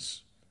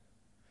Christus.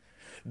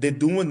 Dit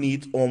doen we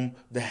niet om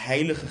de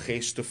Heilige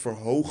Geest te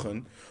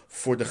verhogen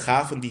voor de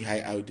gaven die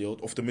hij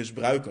uitdeelt of te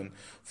misbruiken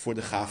voor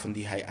de gaven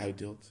die hij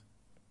uitdeelt.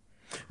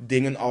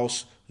 Dingen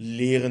als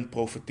leren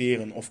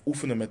profeteren of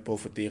oefenen met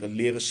profeteren,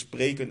 leren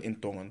spreken in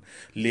tongen,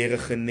 leren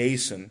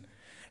genezen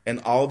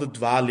en al de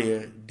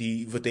dwaalleer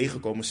die we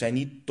tegenkomen zijn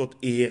niet tot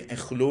eer en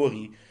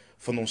glorie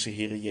van onze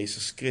Heer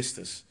Jezus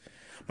Christus.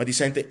 maar die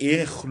zijn ter eer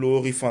en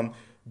glorie van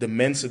de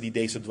mensen die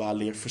deze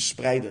dwaalleer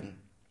verspreiden.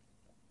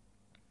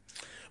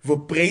 We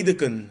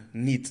prediken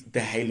niet de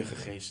Heilige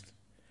Geest.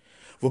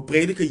 We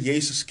prediken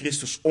Jezus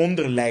Christus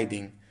onder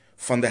leiding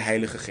van de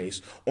Heilige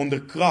Geest,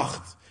 onder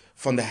kracht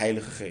van de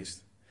Heilige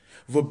Geest.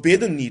 We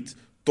bidden niet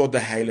tot de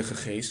Heilige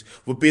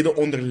Geest, we bidden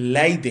onder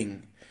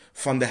leiding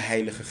van de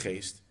Heilige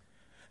Geest.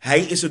 Hij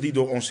is het die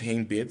door ons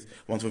heen bidt,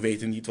 want we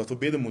weten niet wat we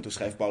bidden moeten,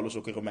 schrijft Paulus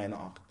ook in Romeinen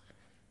 8.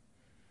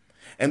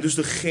 En dus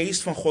de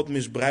geest van God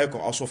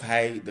misbruiken alsof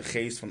hij de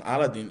geest van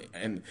Aladdin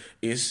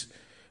is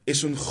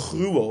een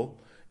gruwel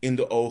in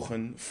de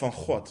ogen van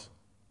God.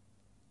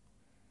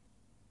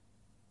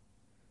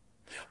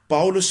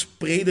 Paulus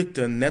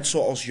predikte, net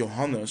zoals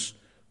Johannes,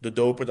 de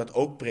doper, dat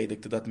ook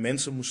predikte, dat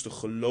mensen moesten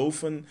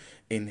geloven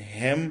in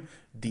hem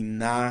die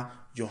na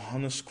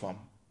Johannes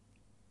kwam.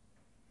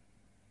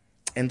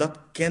 En dat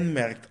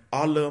kenmerkt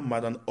alle,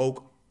 maar dan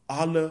ook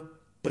alle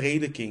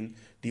prediking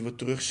die we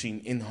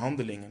terugzien in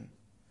Handelingen.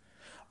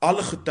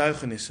 Alle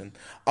getuigenissen,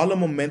 alle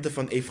momenten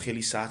van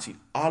evangelisatie,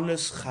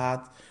 alles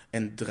gaat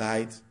en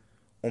draait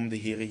om de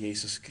Heere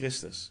Jezus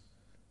Christus.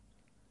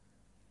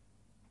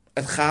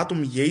 Het gaat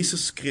om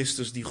Jezus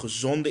Christus die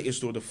gezonden is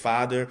door de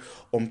Vader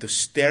om te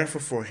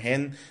sterven voor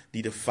hen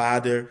die de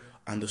Vader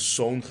aan de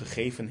Zoon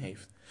gegeven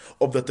heeft.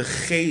 Opdat de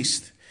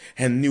Geest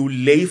hen nieuw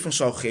leven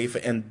zou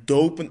geven en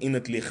dopen in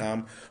het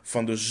lichaam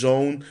van de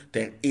Zoon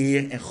ter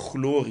eer en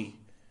glorie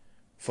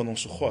van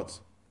onze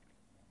God.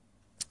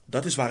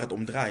 Dat is waar het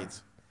om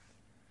draait.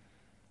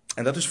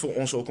 En dat is voor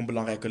ons ook een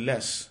belangrijke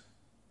les.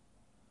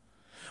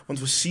 Want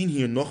we zien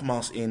hier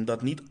nogmaals in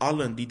dat niet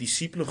allen die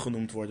discipelen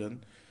genoemd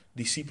worden,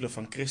 discipelen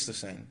van Christus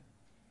zijn.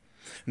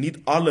 Niet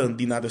allen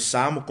die naar de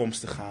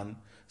samenkomsten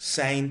gaan,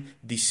 zijn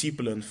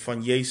discipelen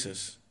van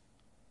Jezus.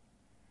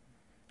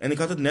 En ik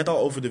had het net al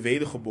over de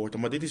wedergeboorte,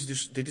 maar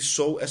dit is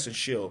zo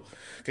essentieel.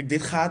 Kijk,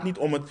 dit gaat niet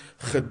om het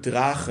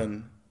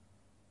gedragen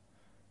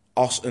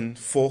als een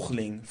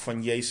volgeling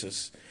van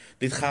Jezus.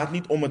 Dit gaat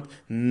niet om het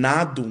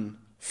nadoen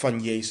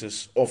van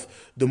Jezus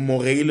of de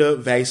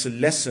morele wijze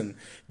lessen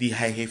die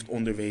hij heeft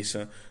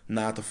onderwezen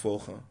na te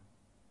volgen.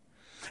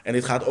 En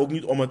dit gaat ook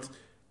niet om het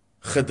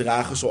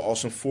gedragen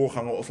zoals een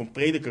voorganger of een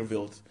prediker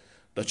wilt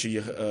dat je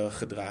je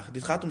gedraagt.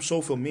 Dit gaat om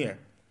zoveel meer.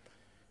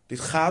 Dit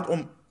gaat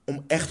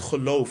om echt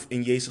geloof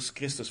in Jezus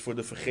Christus voor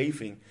de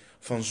vergeving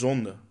van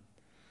zonde.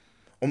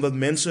 Omdat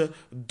mensen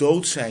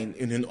dood zijn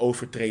in hun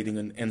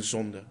overtredingen en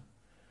zonden.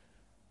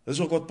 Dat is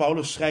ook wat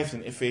Paulus schrijft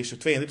in Efeze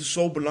 2. En dit is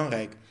zo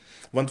belangrijk.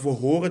 Want we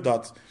horen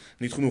dat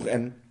niet genoeg.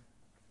 En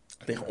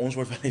tegen ons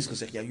wordt wel eens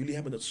gezegd, ja, jullie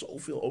hebben het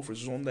zoveel over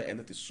zonde en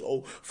het is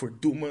zo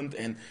verdoemend.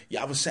 En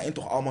ja, we zijn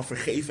toch allemaal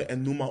vergeven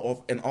en noem maar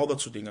op en al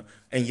dat soort dingen.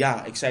 En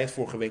ja, ik zei het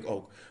vorige week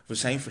ook, we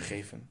zijn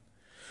vergeven.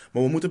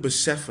 Maar we moeten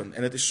beseffen,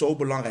 en het is zo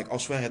belangrijk,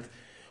 als we het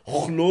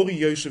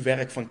glorieuze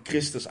werk van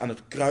Christus aan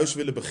het kruis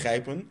willen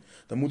begrijpen,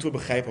 dan moeten we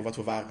begrijpen wat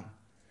we waren.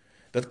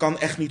 Dat kan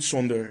echt niet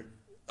zonder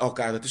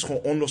elkaar, dat is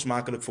gewoon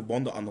onlosmakelijk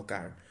verbonden aan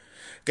elkaar.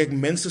 Kijk,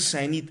 mensen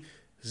zijn niet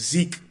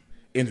ziek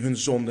in hun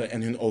zonden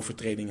en hun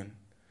overtredingen.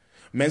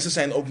 Mensen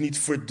zijn ook niet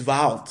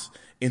verdwaald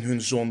in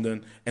hun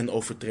zonden en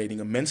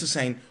overtredingen. Mensen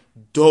zijn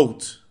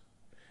dood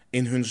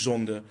in hun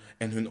zonden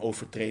en hun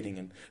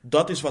overtredingen.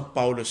 Dat is wat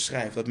Paulus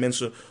schrijft, dat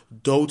mensen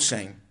dood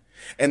zijn.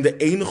 En de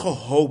enige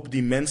hoop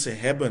die mensen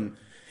hebben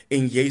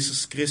in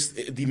Jezus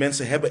Christus,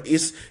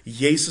 is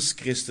Jezus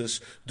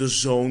Christus, de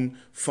Zoon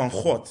van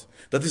God.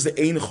 Dat is de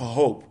enige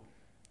hoop.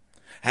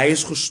 Hij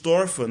is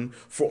gestorven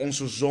voor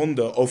onze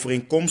zonden,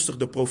 overeenkomstig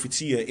de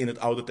profetieën in het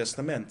Oude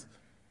Testament.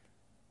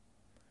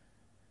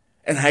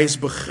 En hij is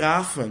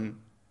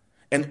begraven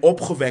en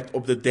opgewekt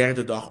op de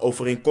derde dag,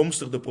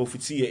 overeenkomstig de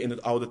profetieën in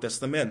het Oude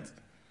Testament.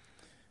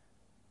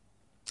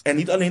 En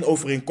niet alleen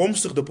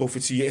overeenkomstig de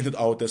profetieën in het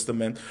Oude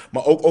Testament,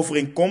 maar ook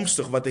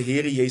overeenkomstig wat de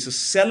Heere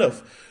Jezus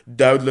zelf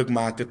duidelijk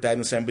maakte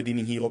tijdens zijn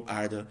bediening hier op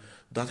aarde,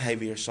 dat hij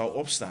weer zou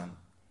opstaan.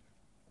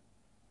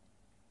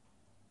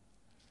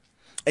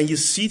 En je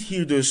ziet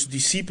hier dus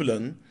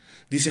discipelen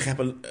die zich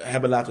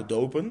hebben laten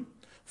dopen,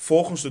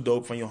 volgens de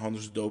doop van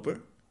Johannes de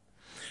Doper.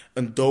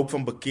 Een doop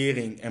van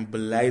bekering en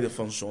belijden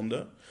van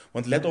zonde.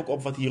 Want let ook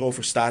op wat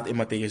hierover staat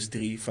in Mattheüs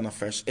 3 vanaf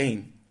vers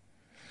 1.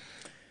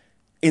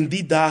 In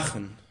die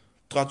dagen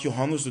trad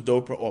Johannes de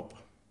Doper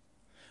op.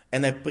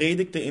 En hij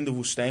predikte in de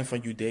woestijn van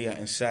Judea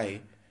en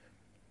zei: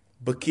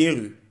 bekeer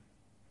u,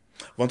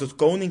 want het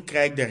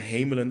koninkrijk der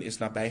hemelen is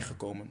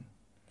nabijgekomen.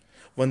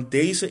 Want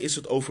deze is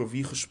het over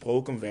wie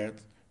gesproken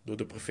werd door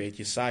de profeet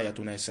Jesaja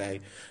toen hij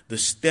zei: de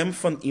stem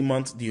van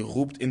iemand die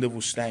roept in de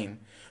woestijn: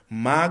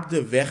 maak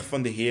de weg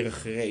van de Heere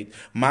gereed,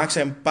 maak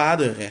zijn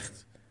paden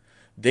recht.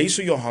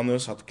 Deze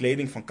Johannes had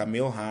kleding van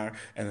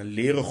kameelhaar en een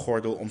leren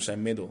gordel om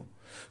zijn middel.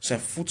 Zijn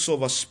voedsel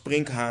was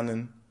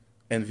sprinkhanen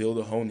en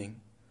wilde honing.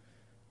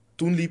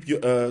 Toen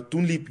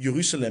liep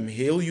Jeruzalem,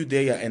 heel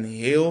Judea en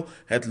heel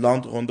het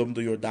land rondom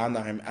de Jordaan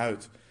naar hem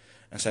uit.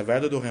 En zij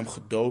werden door hem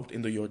gedoopt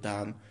in de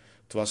Jordaan,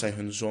 terwijl zij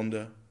hun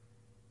zonde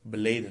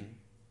beleden.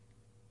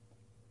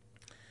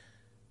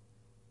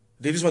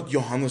 Dit is wat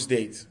Johannes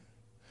deed.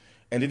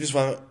 En dit is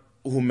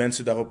hoe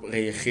mensen daarop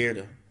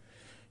reageerden.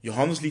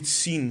 Johannes liet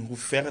zien hoe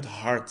ver het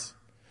hart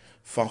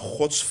van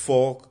Gods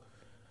volk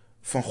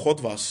van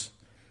God was.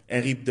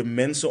 En riep de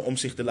mensen om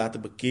zich te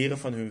laten bekeren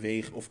van hun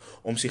wegen, of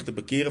om zich te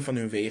bekeren van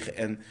hun wegen,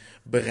 en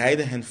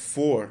bereidde hen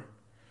voor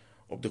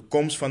op de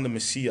komst van de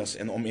Messias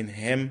en om in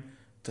hem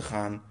te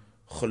gaan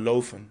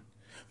geloven.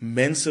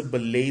 Mensen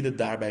beleden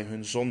daarbij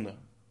hun zonde.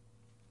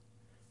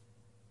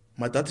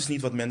 Maar dat is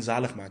niet wat men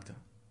zalig maakte.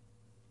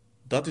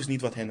 Dat is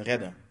niet wat hen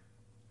redde.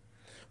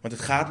 Want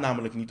het gaat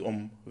namelijk niet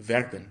om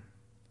werken.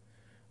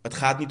 Het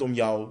gaat niet om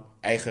jouw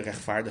eigen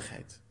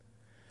rechtvaardigheid.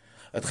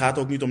 Het gaat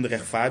ook niet om de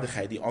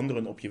rechtvaardigheid die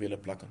anderen op je willen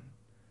plakken.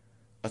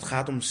 Het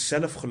gaat om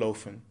zelf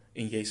geloven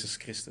in Jezus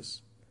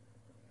Christus.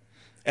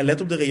 En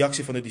let op de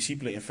reactie van de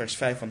discipelen in vers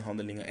 5 van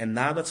Handelingen. En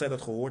nadat zij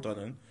dat gehoord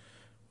hadden,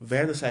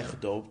 werden zij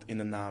gedoopt in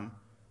de naam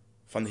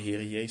van de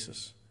Heere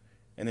Jezus.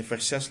 En in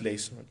vers 6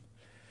 lezen we: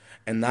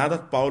 en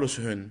nadat Paulus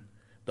hun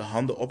de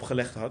handen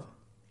opgelegd had,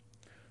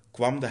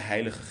 kwam de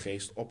Heilige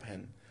Geest op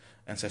hen.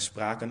 En zij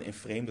spraken in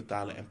vreemde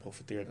talen en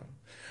profeteerden.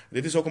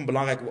 Dit is ook een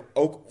belangrijke,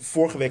 ook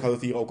vorige week hadden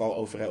we het hier ook al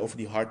over, hè, over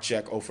die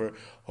heartcheck, over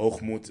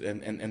hoogmoed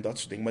en dat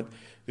soort dingen. Maar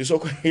dit is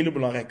ook een hele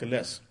belangrijke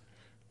les.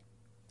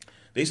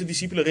 Deze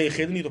discipelen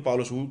reageerden niet op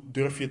Paulus: hoe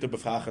durf je te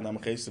bevragen naar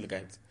mijn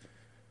geestelijkheid?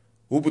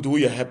 Hoe bedoel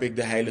je, heb ik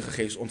de Heilige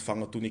Geest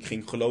ontvangen toen ik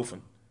ging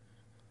geloven?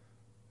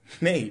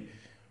 Nee.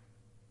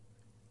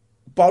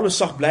 Paulus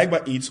zag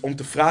blijkbaar iets om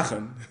te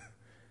vragen: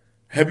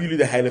 hebben jullie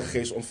de Heilige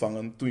Geest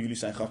ontvangen toen jullie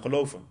zijn gaan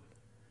geloven?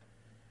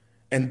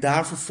 En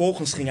daar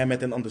vervolgens ging hij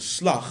met hen aan de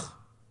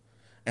slag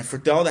en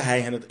vertelde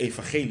hij hen het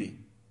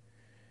evangelie.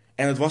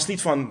 En het was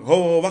niet van: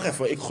 ho, wacht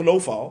even, ik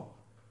geloof al.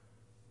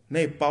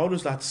 Nee,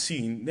 Paulus laat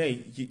zien: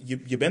 nee,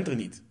 je bent er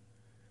niet.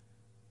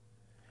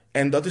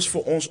 En dat is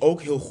voor ons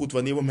ook heel goed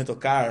wanneer we met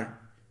elkaar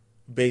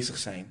bezig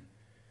zijn.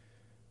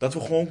 Dat we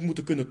gewoon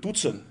moeten kunnen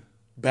toetsen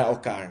bij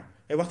elkaar.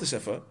 Hé, wacht eens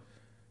even.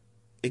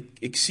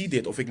 Ik zie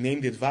dit of ik neem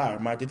dit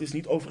waar, maar dit is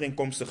niet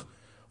overeenkomstig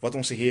wat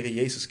onze Heere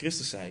Jezus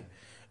Christus zei.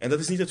 En dat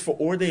is niet het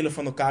veroordelen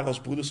van elkaar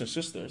als broeders en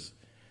zusters.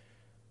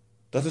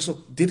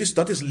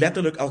 Dat is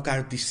letterlijk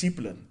elkaar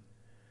discipelen.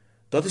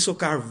 Dat is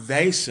elkaar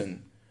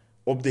wijzen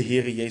op de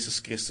Heere Jezus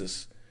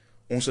Christus,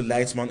 onze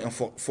leidsman en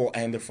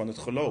voleinder van het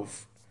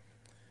geloof.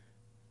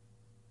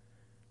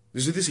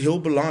 Dus het is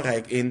heel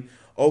belangrijk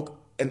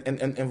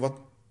en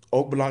wat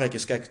ook belangrijk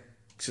is, kijk,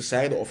 ze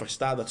zeiden of er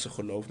staat dat ze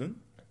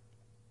geloofden.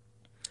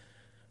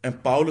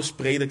 En Paulus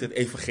predikt het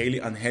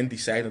evangelie aan hen die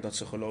zeiden dat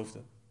ze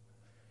geloofden.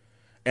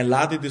 En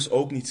laat dit dus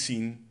ook niet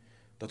zien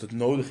dat het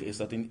nodig is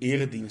dat in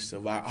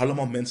erediensten, waar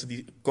allemaal mensen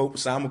die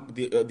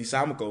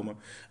samenkomen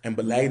en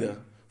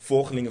belijden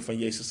volgelingen van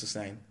Jezus te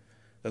zijn,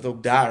 dat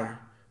ook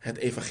daar het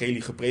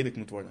evangelie gepredikt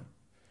moet worden.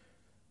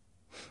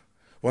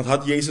 Want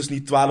had Jezus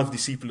niet 12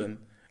 discipelen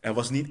en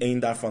was niet één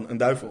daarvan een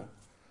duivel?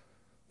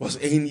 Was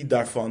één niet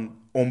daarvan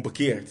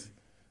onbekeerd?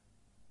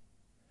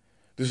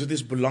 Dus het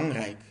is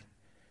belangrijk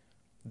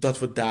dat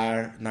we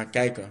daar naar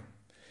kijken.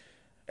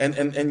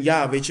 En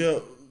ja, weet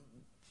je,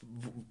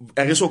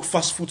 er is ook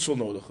vast voedsel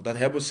nodig. Dat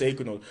hebben we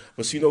zeker nodig.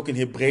 We zien ook in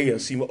Hebreeën,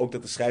 zien we ook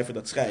dat de schrijver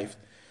dat schrijft.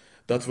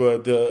 Dat we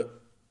de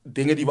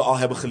dingen die we al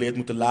hebben geleerd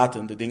moeten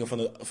laten. De dingen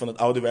van het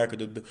oude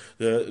werken,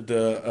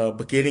 de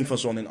bekering van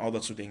zon en al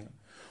dat soort dingen.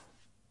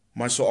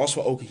 Maar zoals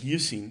we ook hier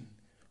zien,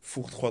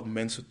 voegt God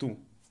mensen toe.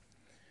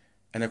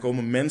 En er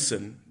komen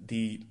mensen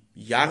die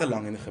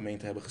jarenlang in de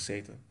gemeente hebben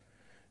gezeten,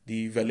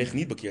 die wellicht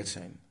niet bekeerd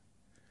zijn.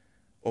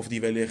 Of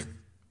die wellicht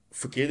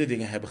verkeerde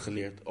dingen hebben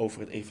geleerd over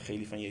het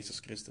evangelie van Jezus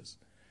Christus.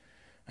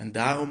 En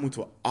daarom moeten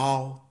we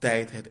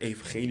altijd het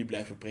evangelie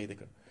blijven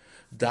prediken.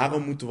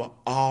 Daarom moeten we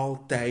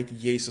altijd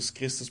Jezus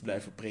Christus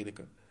blijven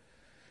prediken.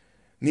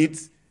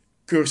 Niet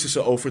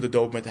cursussen over de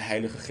doop met de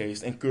Heilige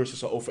Geest en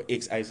cursussen over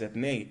X, Y, Z.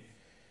 Nee.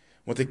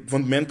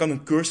 Want men kan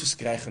een cursus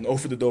krijgen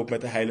over de doop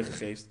met de Heilige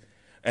Geest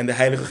en de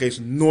Heilige Geest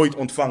nooit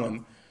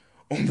ontvangen,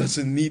 omdat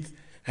ze niet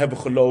hebben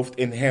geloofd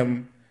in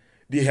Hem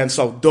die hen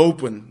zal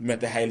dopen met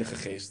de Heilige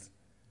Geest.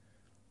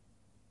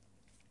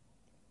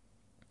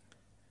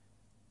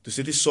 Dus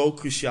dit is zo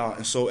cruciaal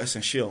en zo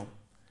essentieel.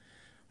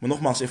 Maar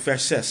nogmaals, in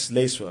vers 6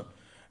 lezen we: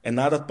 en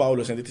nadat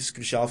Paulus, en dit is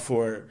cruciaal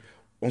voor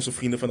onze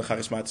vrienden van de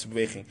charismatische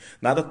beweging,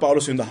 nadat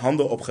Paulus hun de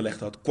handen opgelegd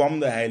had, kwam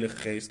de Heilige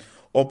Geest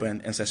op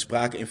hen en zij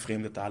spraken in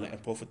vreemde talen en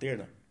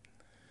profeteerden.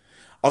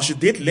 Als je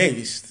dit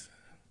leest,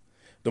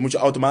 dan moet je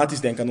automatisch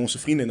denken aan onze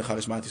vrienden in de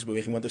charismatische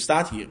beweging, want er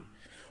staat hier: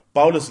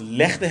 Paulus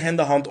legde hen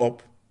de hand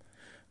op,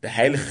 de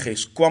Heilige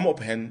Geest kwam op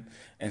hen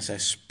en zij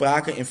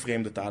spraken in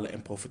vreemde talen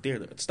en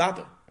profeteerden. Het staat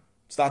er.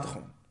 Het staat er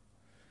gewoon.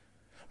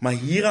 Maar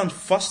hieraan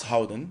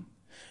vasthouden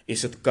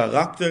is het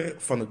karakter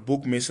van het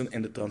boek missen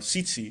en de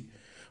transitie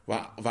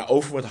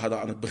waarover we het hadden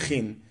aan het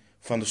begin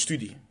van de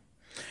studie.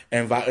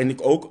 En waarin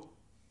ik ook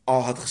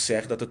al had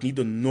gezegd dat het niet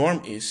de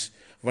norm is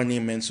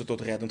wanneer mensen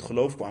tot reddend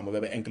geloof kwamen. We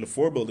hebben enkele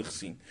voorbeelden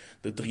gezien.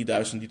 De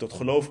 3000 die tot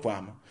geloof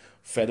kwamen.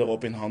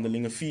 Verderop in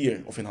Handelingen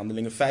 4 of in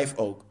Handelingen 5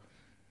 ook.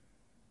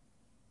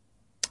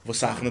 We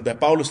zagen het bij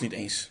Paulus niet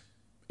eens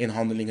in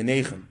Handelingen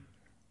 9.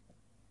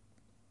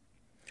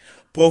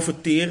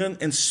 Profeteren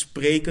en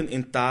spreken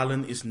in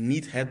talen is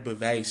niet het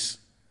bewijs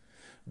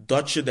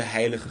dat je de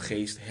Heilige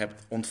Geest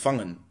hebt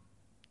ontvangen.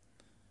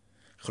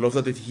 Ik geloof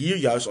dat dit hier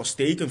juist als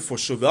teken voor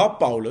zowel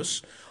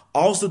Paulus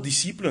als de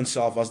discipelen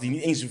zelf was, die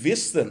niet eens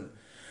wisten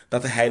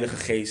dat de Heilige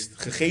Geest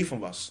gegeven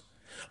was.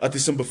 Het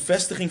is een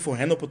bevestiging voor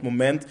hen op het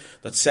moment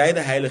dat zij de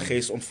Heilige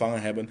Geest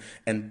ontvangen hebben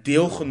en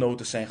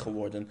deelgenoten zijn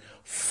geworden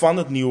van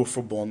het nieuwe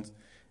verbond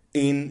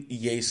in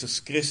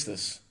Jezus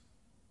Christus.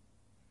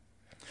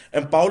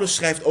 En Paulus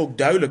schrijft ook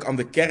duidelijk aan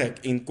de kerk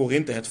in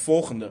Korinthe het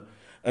volgende.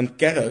 Een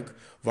kerk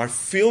waar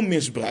veel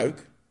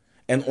misbruik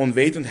en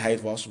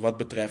onwetendheid was wat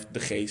betreft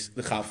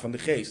de gave van de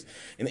geest.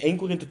 In 1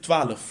 Korinthe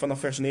 12 vanaf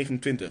vers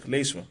 29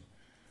 lezen we.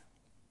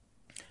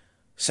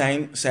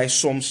 Zijn zij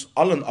soms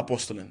allen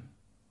apostelen?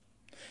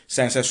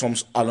 Zijn zij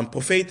soms allen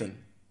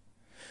profeten?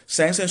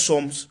 Zijn zij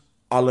soms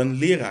allen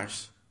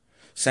leraars?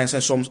 Zijn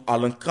zij soms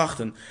allen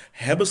krachten?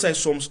 Hebben zij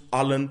soms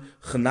allen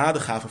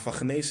genadegaven van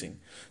genezing?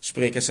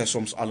 Spreken zij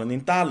soms allen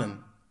in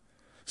talen?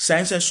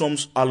 Zijn zij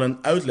soms allen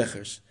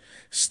uitleggers?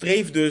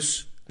 Streef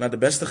dus naar de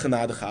beste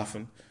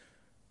genadegaven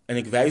en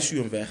ik wijs u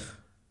een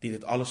weg die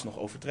dit alles nog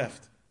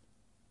overtreft.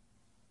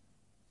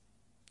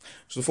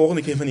 Dus de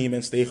volgende keer wanneer je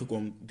mensen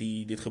tegenkomt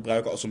die dit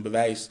gebruiken als een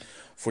bewijs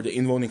voor de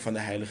inwoning van de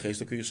Heilige Geest,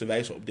 dan kun je ze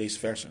wijzen op deze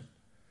versen.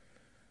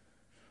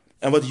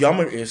 En wat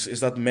jammer is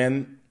dat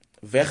men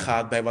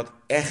weggaat bij wat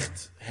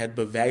echt het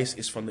bewijs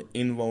is van de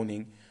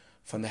inwoning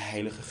van de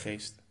Heilige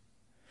Geest.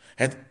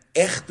 Het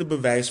echte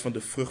bewijs van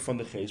de vrucht van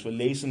de Geest. We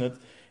lezen het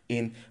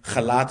in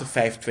Galaten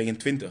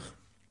 5:22.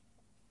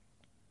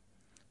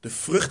 De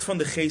vrucht van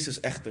de Geest is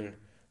echter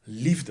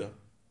liefde,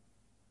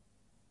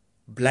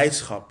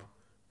 blijdschap,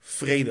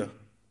 vrede,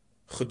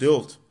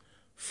 geduld,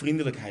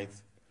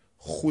 vriendelijkheid,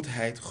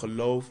 goedheid,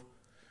 geloof,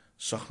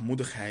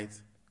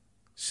 zachtmoedigheid,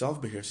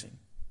 zelfbeheersing.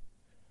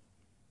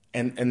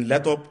 En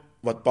let op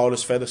wat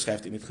Paulus verder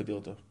schrijft in dit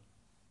gedeelte.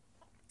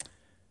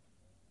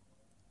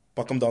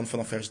 Pak hem dan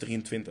vanaf vers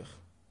 23.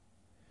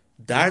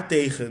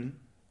 Daartegen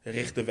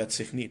richt de wet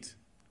zich niet.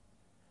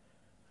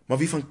 Maar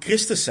wie van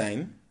Christus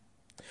zijn,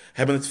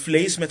 hebben het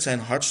vlees met zijn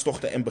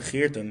hartstochten en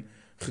begeerten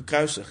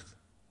gekruisigd.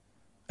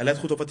 En let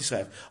goed op wat hij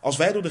schrijft. Als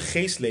wij door de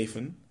geest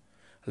leven,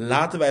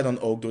 laten wij dan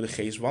ook door de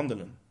geest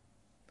wandelen.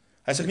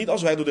 Hij zegt niet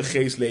als wij door de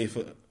geest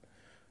leven,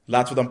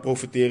 laten we dan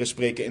profeteren,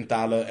 spreken in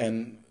talen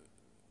en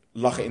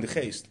lachen in de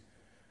geest.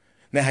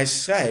 Nee, hij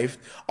schrijft,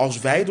 als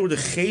wij door de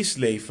geest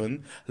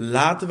leven,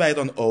 laten wij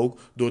dan ook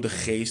door de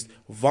geest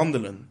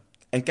wandelen.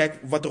 En kijk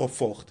wat erop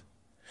volgt.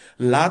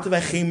 Laten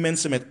wij geen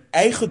mensen met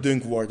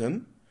eigendunk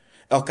worden,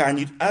 elkaar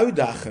niet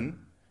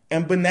uitdagen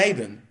en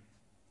benijden.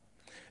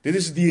 Dit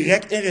is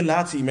direct in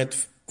relatie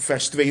met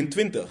vers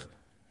 22.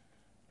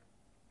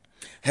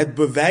 Het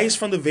bewijs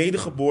van de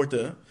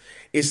wedergeboorte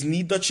is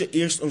niet dat je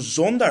eerst een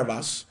zondaar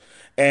was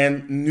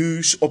en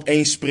nu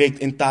opeens spreekt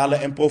in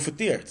talen en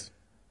profeteert.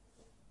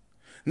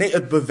 Nee,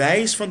 het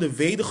bewijs van de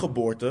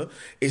wedergeboorte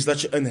is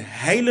dat je een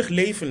heilig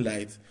leven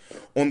leidt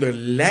onder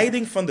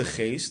leiding van de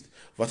geest,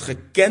 wat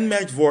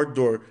gekenmerkt wordt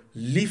door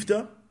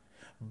liefde,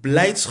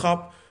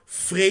 blijdschap,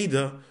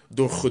 vrede,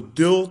 door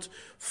geduld,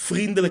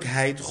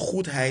 vriendelijkheid,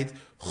 goedheid,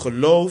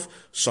 geloof,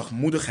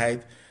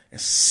 zachtmoedigheid en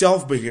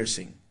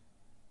zelfbeheersing.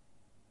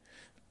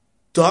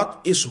 Dat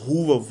is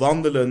hoe we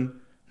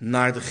wandelen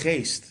naar de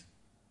geest.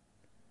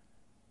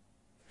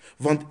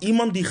 Want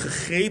iemand die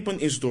gegrepen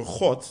is door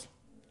God,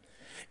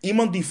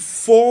 iemand die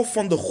vol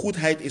van de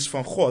goedheid is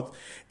van God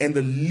en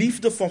de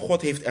liefde van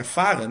God heeft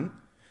ervaren,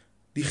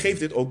 die geeft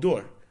dit ook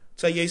door.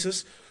 Zei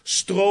Jezus,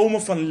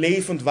 stromen van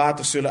levend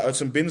water zullen uit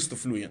zijn binnenste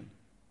vloeien.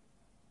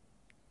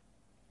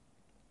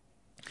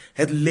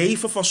 Het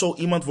leven van zo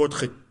iemand wordt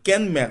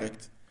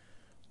gekenmerkt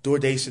door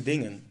deze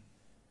dingen.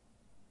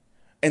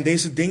 En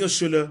deze dingen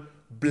zullen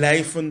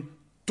blijven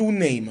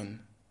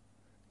toenemen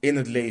in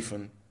het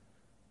leven,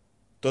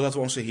 totdat we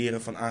onze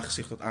Heer van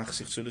aangezicht tot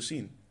aangezicht zullen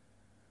zien.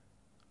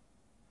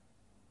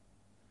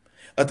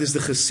 Het is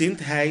de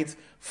gezindheid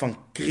van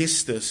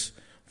Christus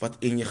wat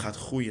in je gaat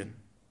groeien.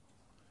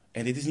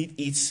 En dit is niet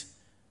iets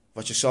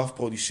wat je zelf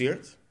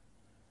produceert.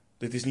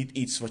 Dit is niet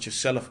iets wat je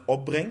zelf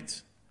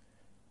opbrengt.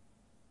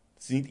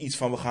 Het is niet iets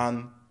van we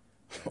gaan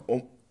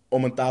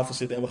om een tafel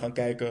zitten en we gaan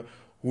kijken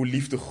hoe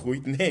liefde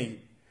groeit.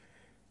 Nee,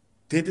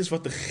 dit is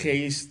wat de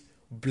geest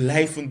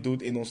blijvend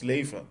doet in ons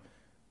leven.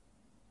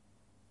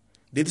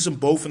 Dit is een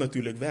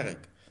bovennatuurlijk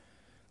werk.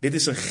 Dit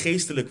is een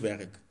geestelijk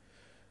werk.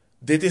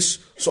 Dit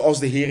is zoals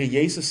de Heere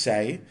Jezus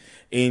zei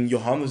in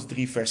Johannes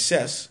 3 vers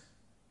 6.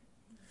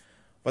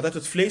 Wat uit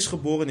het vlees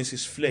geboren is,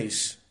 is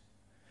vlees.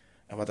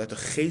 En wat uit de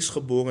geest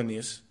geboren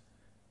is,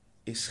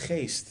 is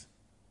geest.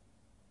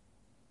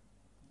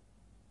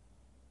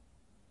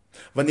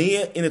 Wanneer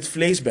je in het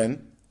vlees bent,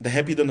 dan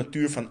heb je de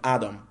natuur van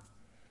Adam.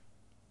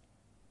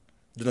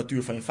 De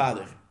natuur van je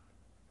vader.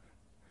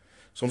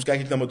 Soms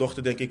kijk ik naar mijn dochter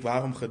en denk ik,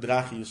 waarom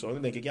gedraag je je zo?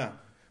 Dan denk ik,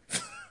 ja,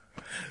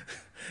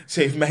 ze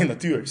heeft mijn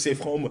natuur. Ze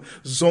heeft gewoon mijn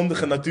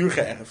zondige natuur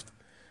geërfd.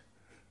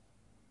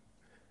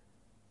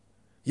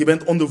 Je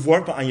bent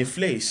onderworpen aan je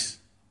vlees.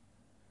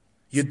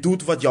 Je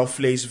doet wat jouw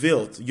vlees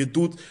wilt. Je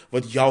doet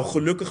wat jou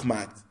gelukkig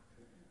maakt.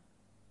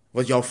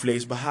 wat jouw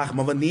vlees behaagt.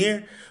 Maar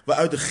wanneer we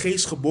uit de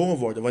geest geboren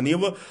worden, wanneer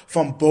we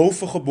van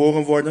boven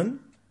geboren worden,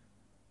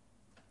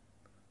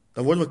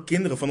 dan worden we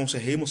kinderen van onze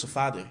hemelse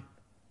Vader.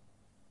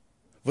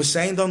 We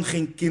zijn dan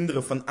geen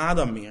kinderen van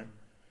Adam meer.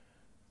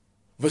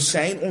 We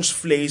zijn ons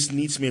vlees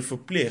niets meer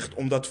verplicht,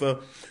 omdat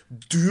we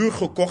duur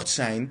gekocht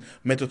zijn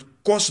met het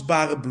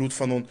kostbare bloed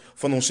van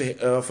onze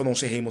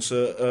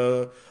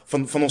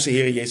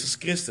Heer Jezus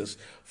Christus,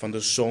 van de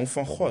Zoon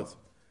van God.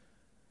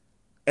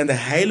 En de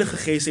Heilige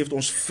Geest heeft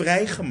ons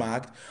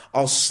vrijgemaakt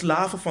als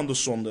slaven van de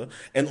zonde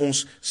en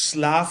ons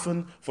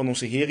slaven van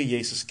onze Heer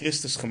Jezus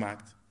Christus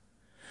gemaakt.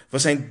 We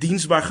zijn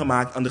dienstbaar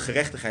gemaakt aan de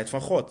gerechtigheid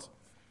van God.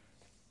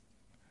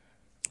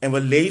 En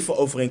we leven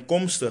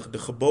overeenkomstig de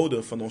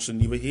geboden van onze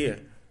nieuwe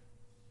Heer.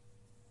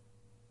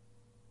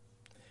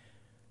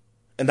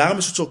 En daarom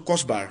is het zo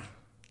kostbaar.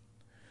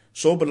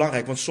 Zo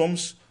belangrijk, want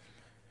soms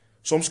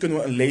kunnen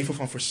we een leven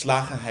van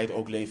verslagenheid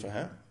ook leven.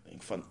 Hè?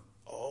 Denk van,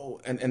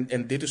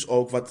 en dit is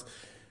ook wat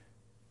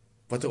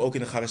er ook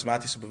in de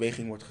charismatische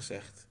beweging wordt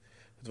gezegd.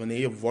 Dat wanneer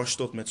je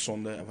worstelt met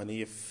zonde en wanneer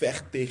je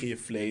vecht tegen je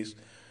vlees,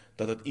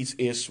 dat het iets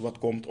is wat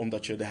komt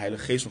omdat je de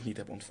Heilige Geest nog niet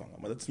hebt ontvangen.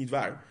 Maar dat is niet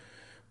waar.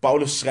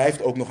 Paulus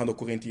schrijft ook nog aan de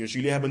Korintiërs: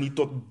 jullie hebben niet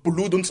tot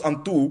bloedens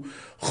aan toe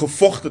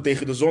gevochten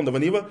tegen de zonde.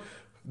 Wanneer we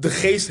de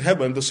geest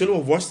hebben, dan zullen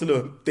we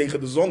worstelen tegen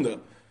de zonde.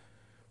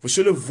 We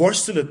zullen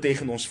worstelen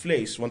tegen ons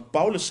vlees. Want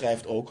Paulus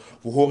schrijft ook: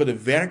 we horen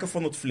de werken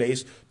van het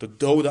vlees te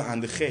doden aan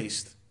de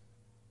geest.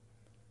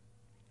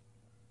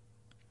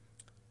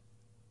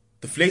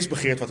 De vlees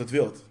begeert wat het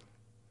wilt.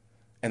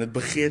 En het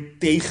begeert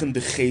tegen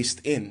de geest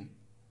in.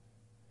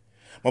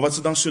 Maar wat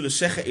ze dan zullen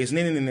zeggen is: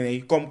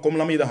 nee, kom,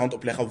 laat me je de hand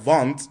opleggen,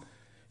 want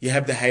je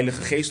hebt de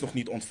Heilige Geest nog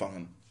niet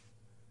ontvangen.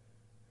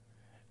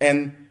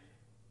 En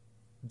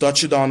dat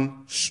je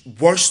dan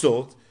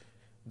worstelt,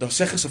 dan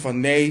zeggen ze van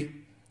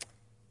nee,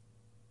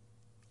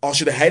 als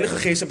je de Heilige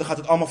Geest hebt, dan gaat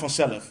het allemaal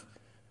vanzelf.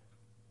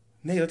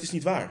 Nee, dat is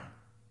niet waar.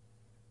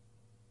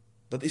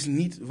 Dat is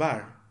niet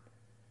waar.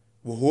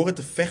 We horen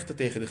te vechten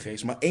tegen de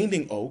geest. Maar één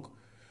ding ook,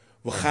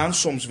 we gaan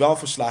soms wel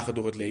verslagen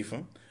door het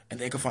leven en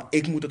denken van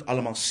ik moet het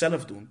allemaal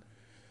zelf doen.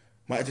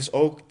 Maar het is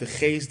ook de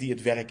geest die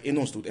het werk in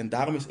ons doet. En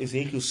daarom is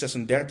Ezekiel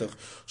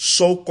 36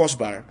 zo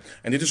kostbaar.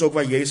 En dit is ook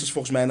waar Jezus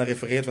volgens mij naar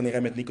refereert wanneer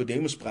hij met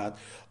Nicodemus praat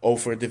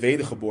over de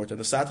wedergeboorte. En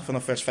dan staat er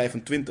vanaf vers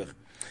 25.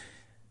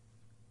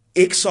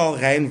 Ik zal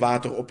rein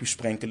water op u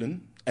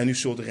sprenkelen en u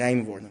zult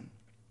rein worden.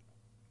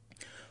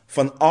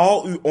 Van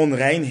al uw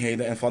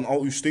onreinheden en van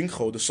al uw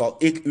stinkgoden zal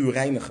ik u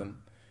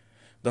reinigen.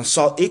 Dan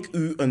zal ik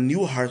u een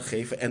nieuw hart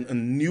geven en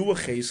een nieuwe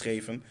geest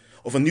geven,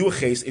 of een nieuwe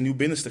geest in uw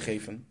binnenste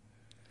geven.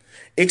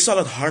 Ik zal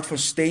het hart van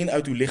steen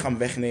uit uw lichaam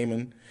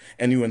wegnemen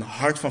en u een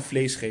hart van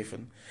vlees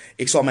geven.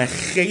 Ik zal mijn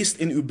geest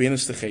in uw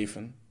binnenste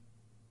geven.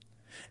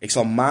 Ik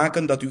zal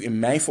maken dat u in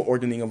mijn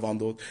verordeningen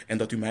wandelt en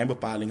dat u mijn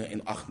bepalingen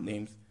in acht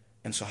neemt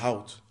en ze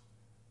houdt.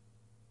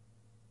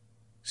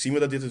 Zien we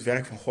dat dit het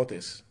werk van God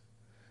is?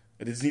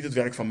 Dit is niet het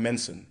werk van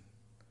mensen.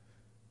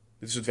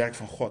 Dit is het werk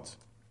van God.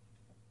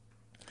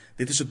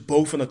 Dit is het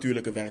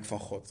bovennatuurlijke werk van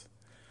God.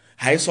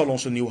 Hij zal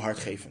ons een nieuw hart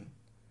geven.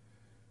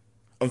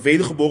 Een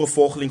wedergeboren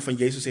volgeling van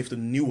Jezus heeft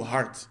een nieuw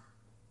hart.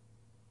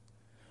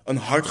 Een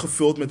hart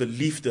gevuld met de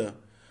liefde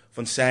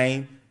van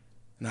zijn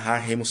en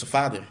haar hemelse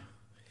Vader.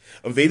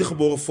 Een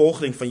wedergeboren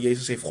volgeling van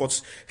Jezus heeft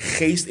Gods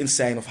geest in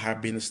zijn of haar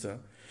binnenste.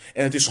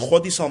 En het is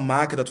God die zal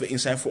maken dat we in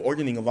zijn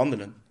verordeningen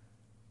wandelen.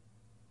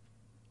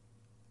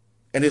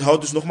 En dit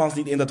houdt dus nogmaals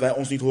niet in dat wij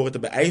ons niet horen te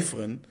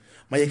beijveren,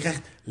 maar je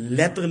krijgt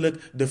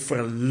letterlijk de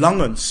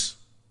verlangens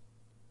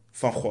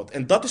van God.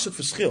 En dat is het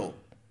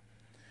verschil.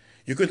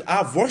 Je kunt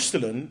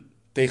worstelen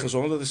tegen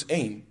zonde, dat is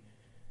één.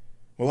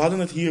 Maar we hadden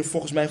het hier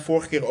volgens mij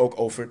vorige keer ook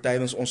over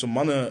tijdens onze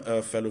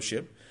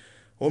mannenfellowship.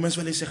 Hoor mensen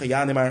wel eens zeggen,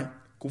 ja nee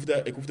maar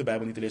ik hoef de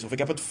Bijbel niet te lezen. Of ik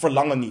heb het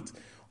verlangen niet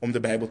om de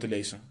Bijbel te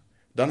lezen.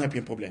 Dan heb je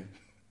een probleem.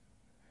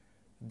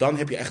 Dan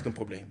heb je echt een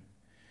probleem.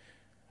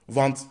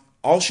 Want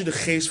als je de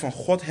geest van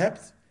God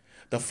hebt,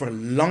 dan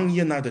verlang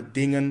je naar de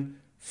dingen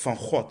van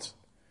God.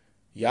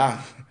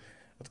 Ja,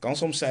 het kan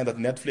soms zijn dat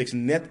Netflix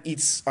net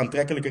iets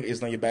aantrekkelijker is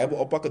dan je Bijbel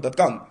oppakken. Dat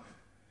kan.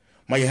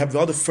 Maar je hebt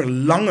wel de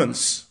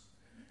verlangens.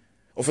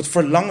 Of het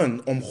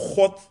verlangen om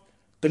God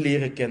te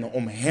leren kennen.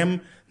 Om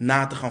hem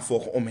na te gaan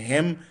volgen. Om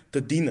hem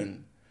te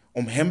dienen.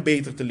 Om hem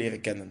beter te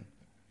leren kennen.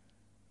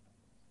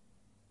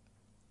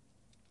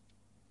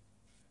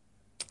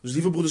 Dus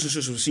lieve broeders en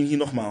zussen, we zien hier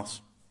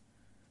nogmaals.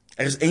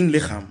 Er is één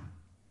lichaam.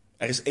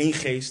 Er is één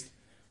geest.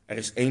 Er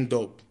is één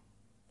doop.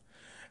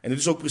 En dit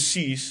is ook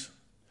precies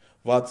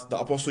wat de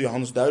apostel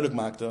Johannes duidelijk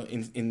maakte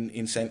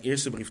in zijn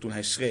eerste brief toen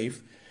hij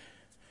schreef.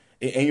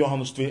 In 1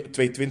 Johannes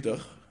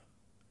 2:20.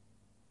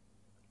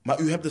 Maar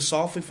u hebt de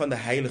zalving van de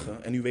heilige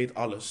en u weet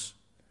alles.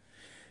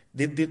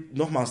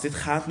 Nogmaals, dit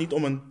gaat niet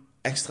om een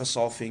extra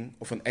zalving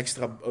of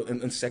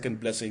een second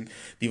blessing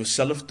die we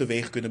zelf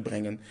teweeg kunnen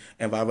brengen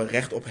en waar we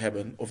recht op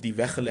hebben of die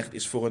weggelegd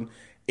is voor een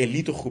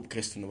elitegroep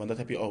christenen, want dat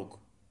heb je ook.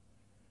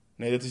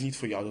 Nee, dat is niet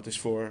voor jou, dat is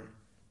voor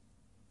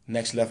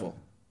next level.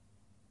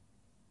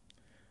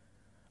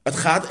 Het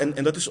gaat,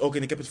 en dat is ook,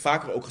 en ik heb het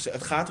vaker ook gezegd,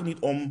 het gaat er niet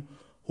om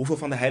hoeveel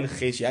van de Heilige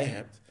Geest jij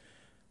hebt,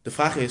 De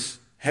vraag is,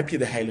 heb je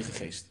de Heilige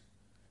Geest?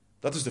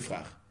 Dat is de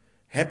vraag.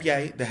 Heb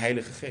jij de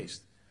Heilige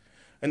Geest?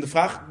 En de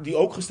vraag die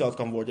ook gesteld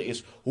kan worden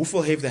is,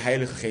 hoeveel heeft de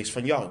Heilige Geest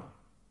van jou?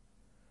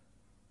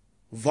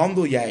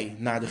 Wandel jij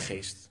naar de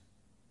Geest?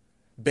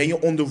 Ben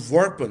je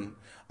onderworpen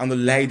aan de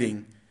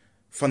leiding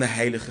van de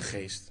Heilige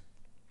Geest?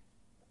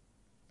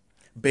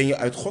 Ben je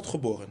uit God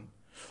geboren?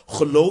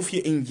 Geloof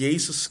je in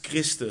Jezus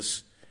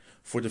Christus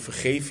voor de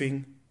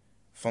vergeving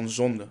van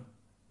zonde?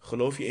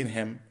 Geloof je in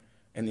Hem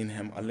en in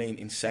Hem alleen,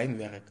 in zijn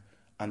werk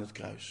aan het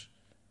kruis,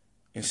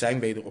 in zijn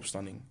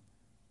wederopstanding?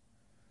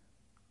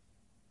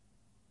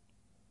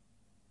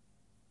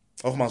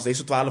 Nogmaals,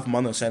 deze 12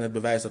 mannen zijn het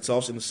bewijs dat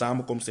zelfs in de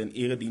samenkomsten en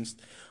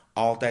eredienst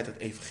altijd het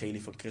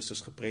evangelie van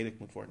Christus gepredikt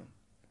moet worden.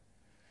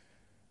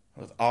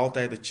 Dat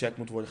altijd de check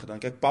moet worden gedaan.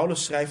 Kijk,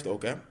 Paulus schrijft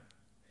ook,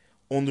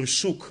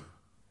 onderzoek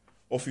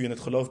of u in het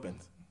geloof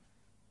bent.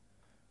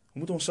 We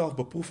moeten onszelf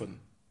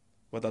beproeven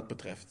wat dat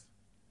betreft.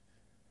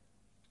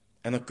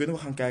 En dan kunnen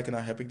we gaan kijken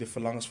naar, heb ik de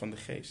verlangens van de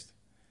Geest?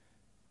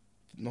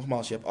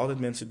 Nogmaals, je hebt altijd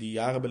mensen die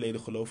jaren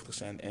geleden gelovig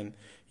zijn en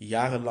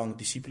jarenlang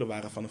discipelen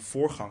waren van een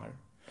voorganger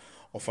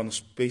of van een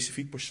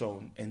specifiek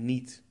persoon en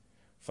niet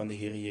van de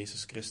Heer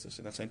Jezus Christus.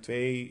 En dat zijn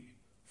twee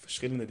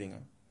verschillende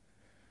dingen.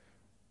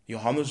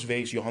 Johannes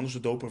de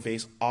Doper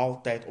wees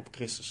altijd op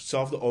Christus.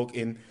 Hetzelfde ook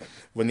in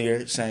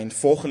wanneer zijn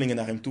volgelingen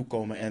naar hem toe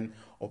komen en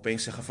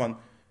opeens zeggen van,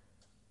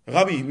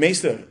 Rabbi,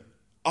 meester,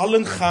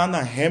 allen gaan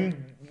naar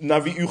hem,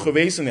 naar wie u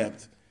gewezen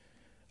hebt.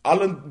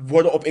 Allen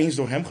worden opeens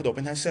door hem gedoopt.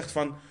 En hij zegt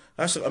van,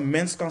 luister, een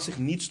mens kan zich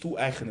niets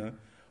toe-eigenen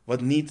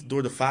wat niet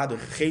door de Vader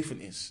gegeven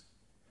is.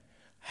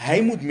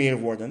 Hij moet meer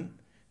worden,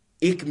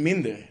 ik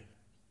minder.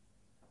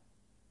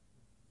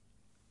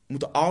 We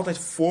moeten altijd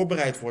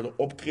voorbereid worden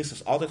op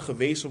Christus, altijd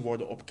gewezen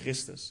worden op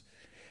Christus.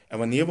 En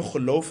wanneer we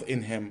geloven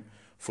in hem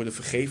voor de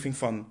vergeving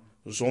van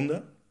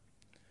zonde,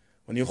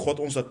 wanneer God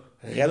ons dat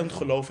reddend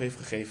geloof heeft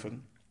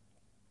gegeven,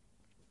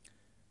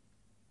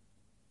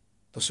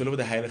 dan zullen we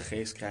de Heilige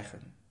Geest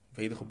krijgen,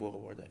 wedergeboren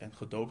worden en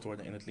gedoopt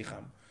worden in het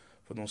lichaam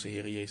van onze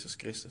Heer Jezus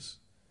Christus.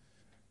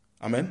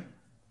 Amen.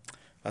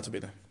 Laten we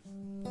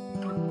bidden.